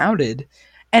has been outed,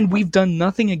 and we've done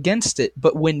nothing against it.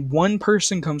 But when one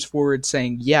person comes forward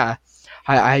saying, yeah,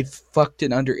 I fucked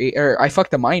an I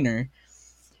fucked a minor,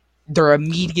 they're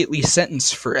immediately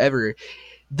sentenced forever.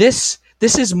 This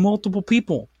is multiple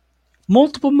people,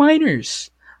 multiple minors,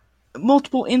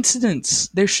 multiple incidents.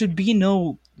 There should be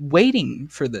no waiting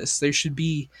for this. There should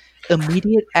be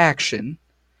immediate action,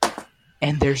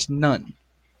 and there's none.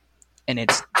 And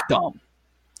it's dumb.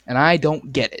 And I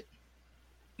don't get it.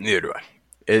 Neither do I.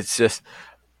 It's just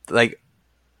like,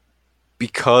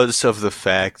 because of the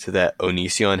fact that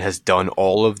Onision has done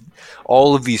all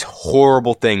of these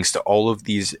horrible things to all of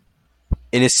these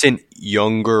innocent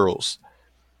young girls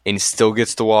and still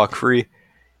gets to walk free,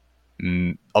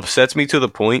 upsets me to the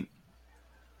point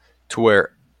to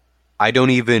where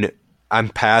I'm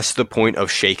past the point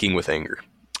of shaking with anger.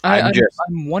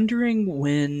 I'm wondering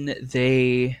when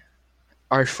they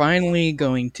are finally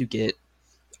going to get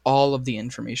all of the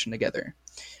information together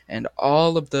and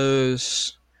all of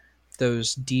those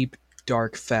deep,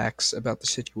 dark facts about the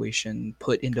situation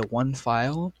put into one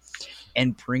file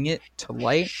and bring it to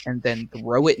light, and then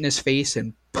throw it in his face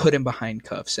and put him behind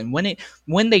cuffs. And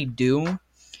when they do,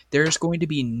 there's going to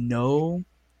be no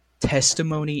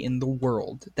testimony in the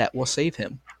world that will save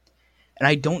him. And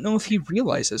I don't know if he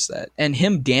realizes that. And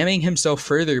him damning himself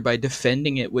further by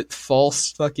defending it with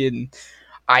false fucking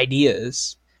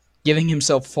ideas, giving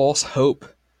himself false hope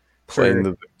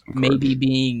for maybe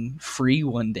being free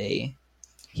one day.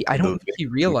 I don't think he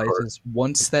realizes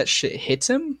once that shit hits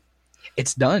him,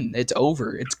 it's done. It's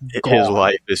over. It's gone. His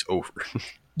life is over.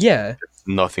 Yeah. There's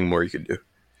nothing more you can do.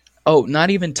 Oh, not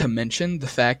even to mention the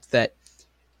fact that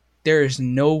there is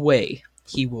no way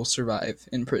he will survive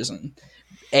in prison.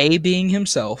 A, being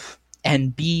himself,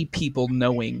 and B, people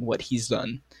knowing what he's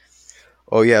done.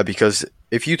 Oh, yeah, because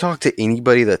if you talk to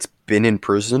anybody that's been in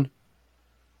prison,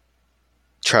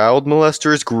 child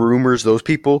molesters, groomers, those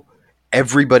people,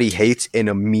 everybody hates and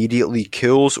immediately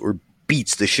kills or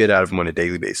beats the shit out of them on a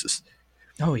daily basis.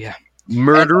 Oh, yeah.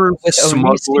 Murderers,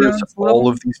 smugglers, all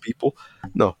of these people.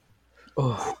 No.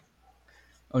 Oh.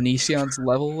 Onision's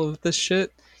level of this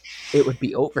shit, it would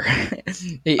be over.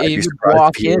 He would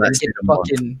walk in and get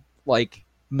fucking, like,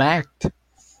 macked.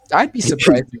 I'd be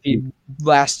surprised if he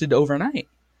lasted overnight.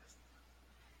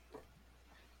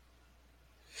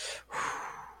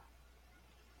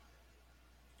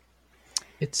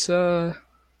 It's an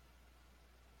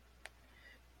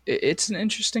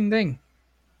interesting thing.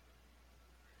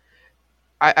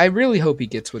 I really hope he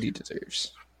gets what he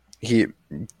deserves. He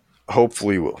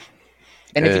hopefully will.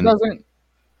 And if he doesn't,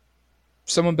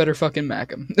 someone better fucking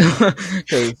mack him.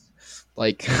 Because,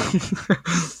 like...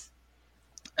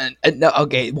 and no,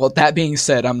 okay, well, that being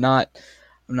said, I'm not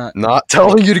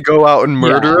telling you to go out and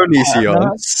murder Onision. I'm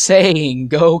not saying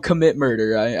go commit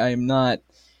murder. I'm not,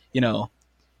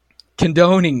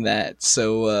 condoning that.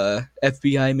 So,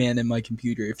 FBI man in my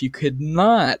computer, if you could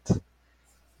not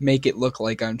make it look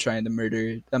like I'm trying to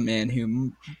murder a man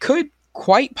who could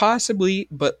quite possibly,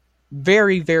 but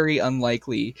very, very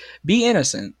unlikely, be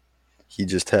innocent. He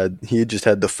just had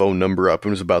the phone number up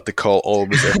and was about to call all of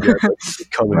his FBI to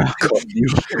come and cuff you.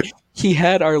 He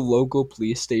had our local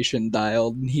police station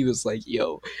dialed, and he was like,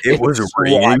 "Yo, it was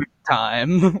ringing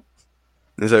time."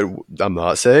 He said, "I'm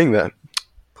not saying that."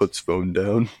 Puts phone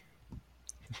down.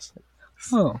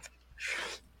 Oh,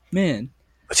 man!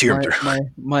 Let's hear him.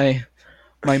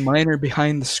 My minor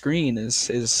behind the screen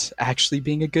is actually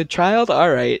being a good child.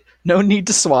 All right, no need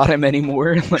to swat him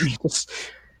anymore. Let me just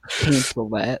cancel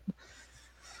that.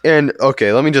 And,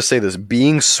 okay, let me just say this.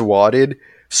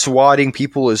 Swatting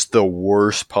people is the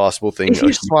worst possible thing. If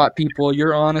you swat people,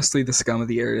 you're honestly the scum of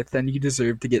the earth, and you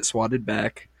deserve to get swatted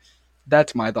back.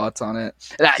 That's my thoughts on it.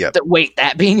 Wait,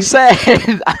 that being said,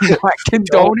 I'm not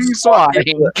condoning swatting.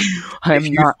 If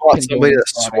you swat somebody that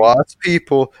swats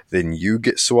people, then you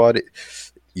get swatted.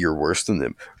 You're worse than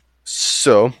them.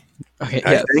 So, okay,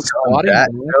 I think on that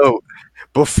note,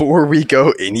 before we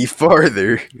go any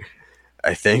farther...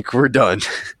 I think we're done.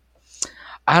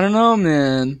 I don't know,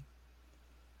 man.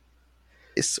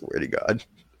 I swear to God.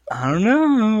 I don't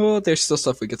know. There's still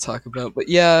stuff we could talk about. But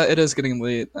yeah, it is getting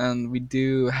late. And we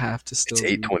do have to still...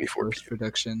 It's 8:24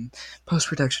 post-production.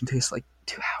 Post-production takes like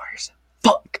 2 hours.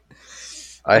 Fuck!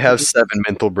 I have 7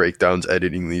 mental breakdowns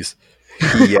editing these.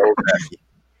 He yelled at me.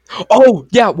 Oh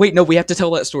yeah, wait, no, we have to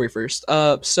tell that story first.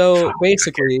 So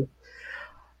basically,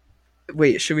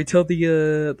 wait, should we tell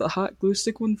the hot glue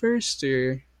stick one first,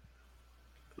 or?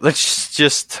 Let's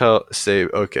just say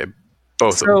okay,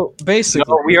 both of them. So basically,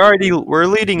 No, we're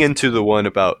leading into the one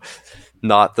about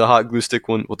not the hot glue stick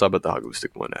one. We'll talk about the hot glue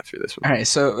stick one after this one. all right.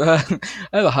 So I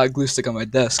have a hot glue stick on my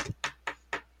desk,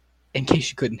 in case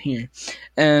you couldn't hear,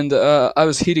 and I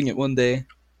was heating it one day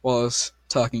while I was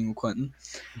talking with Quentin,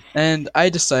 and I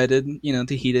decided,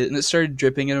 to heat it, and it started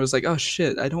dripping, and I was like, oh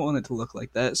shit, I don't want it to look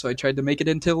like that, so I tried to make it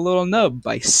into a little nub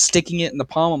by sticking it in the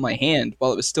palm of my hand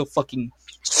while it was still fucking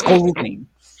scalding.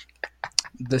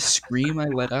 The scream I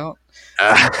let out,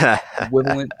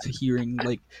 equivalent to hearing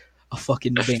like a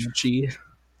fucking banshee.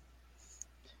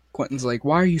 Quentin's like,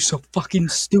 why are you so fucking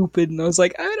stupid? And I was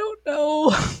like, I don't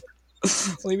know.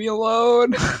 Leave me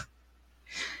alone.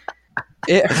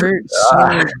 It hurt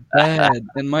so bad,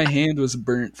 and my hand was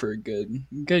burnt for a good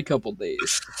couple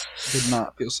days. Did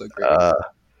not feel so great.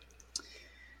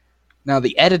 Now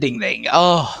the editing thing.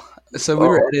 So we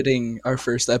were editing our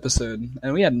first episode,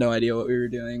 and we had no idea what we were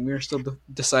doing. We were still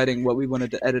deciding what we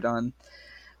wanted to edit on,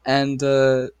 and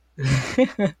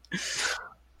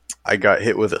I got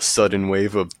hit with a sudden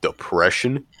wave of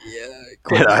depression. Yeah,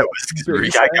 and I got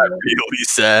really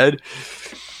sad.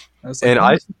 I was like,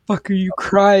 why the fuck are you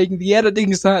crying? The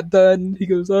editing's not done. He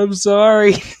goes, I'm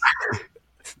sorry.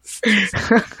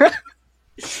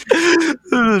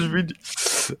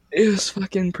 It was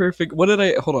fucking perfect. What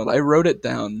did hold on, I wrote it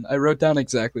down. I wrote down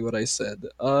exactly what I said.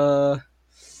 Where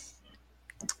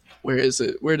is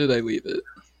it? Where did I leave it?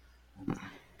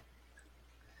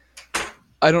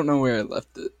 I don't know where I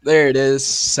left it. There it is.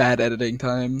 Sad editing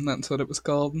time. That's what it was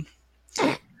called.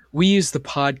 We use the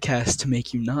podcast to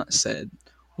make you not sad.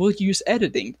 We'll use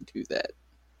editing to do that.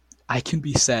 I can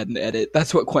be sad and edit.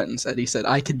 That's what Quentin said. He said,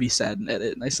 I can be sad and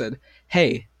edit. And I said,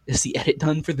 hey, is the edit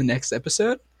done for the next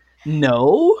episode?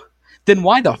 No? Then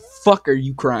why the fuck are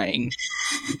you crying?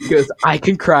 He goes, I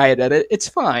can cry and edit. It's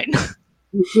fine.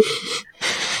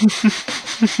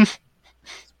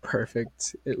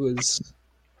 Perfect. It was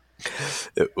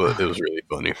really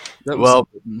funny. Well,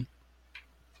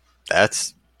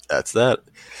 that's that.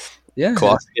 Yeah.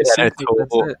 Clock had a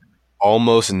total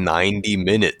almost 90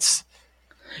 minutes.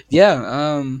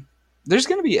 Yeah, there's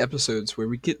going to be episodes where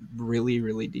we get really,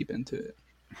 really deep into it.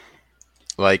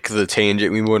 Like the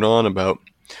tangent we went on about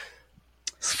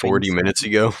 40 minutes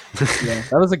ago. Yeah,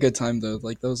 that was a good time, though.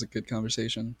 Like, that was a good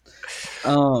conversation.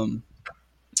 Well,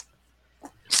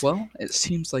 it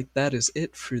seems like that is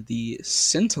it for the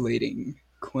scintillating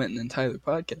Quentin and Tyler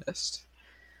podcast.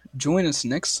 Join us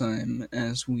next time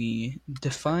as we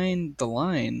define the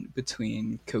line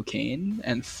between cocaine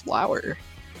and flour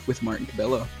with Martin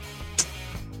Cabello.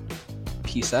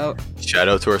 Peace out. Shout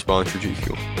out to our sponsor, G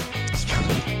Fuel.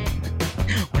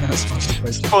 We're not sponsored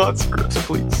by Sponsor us,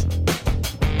 please.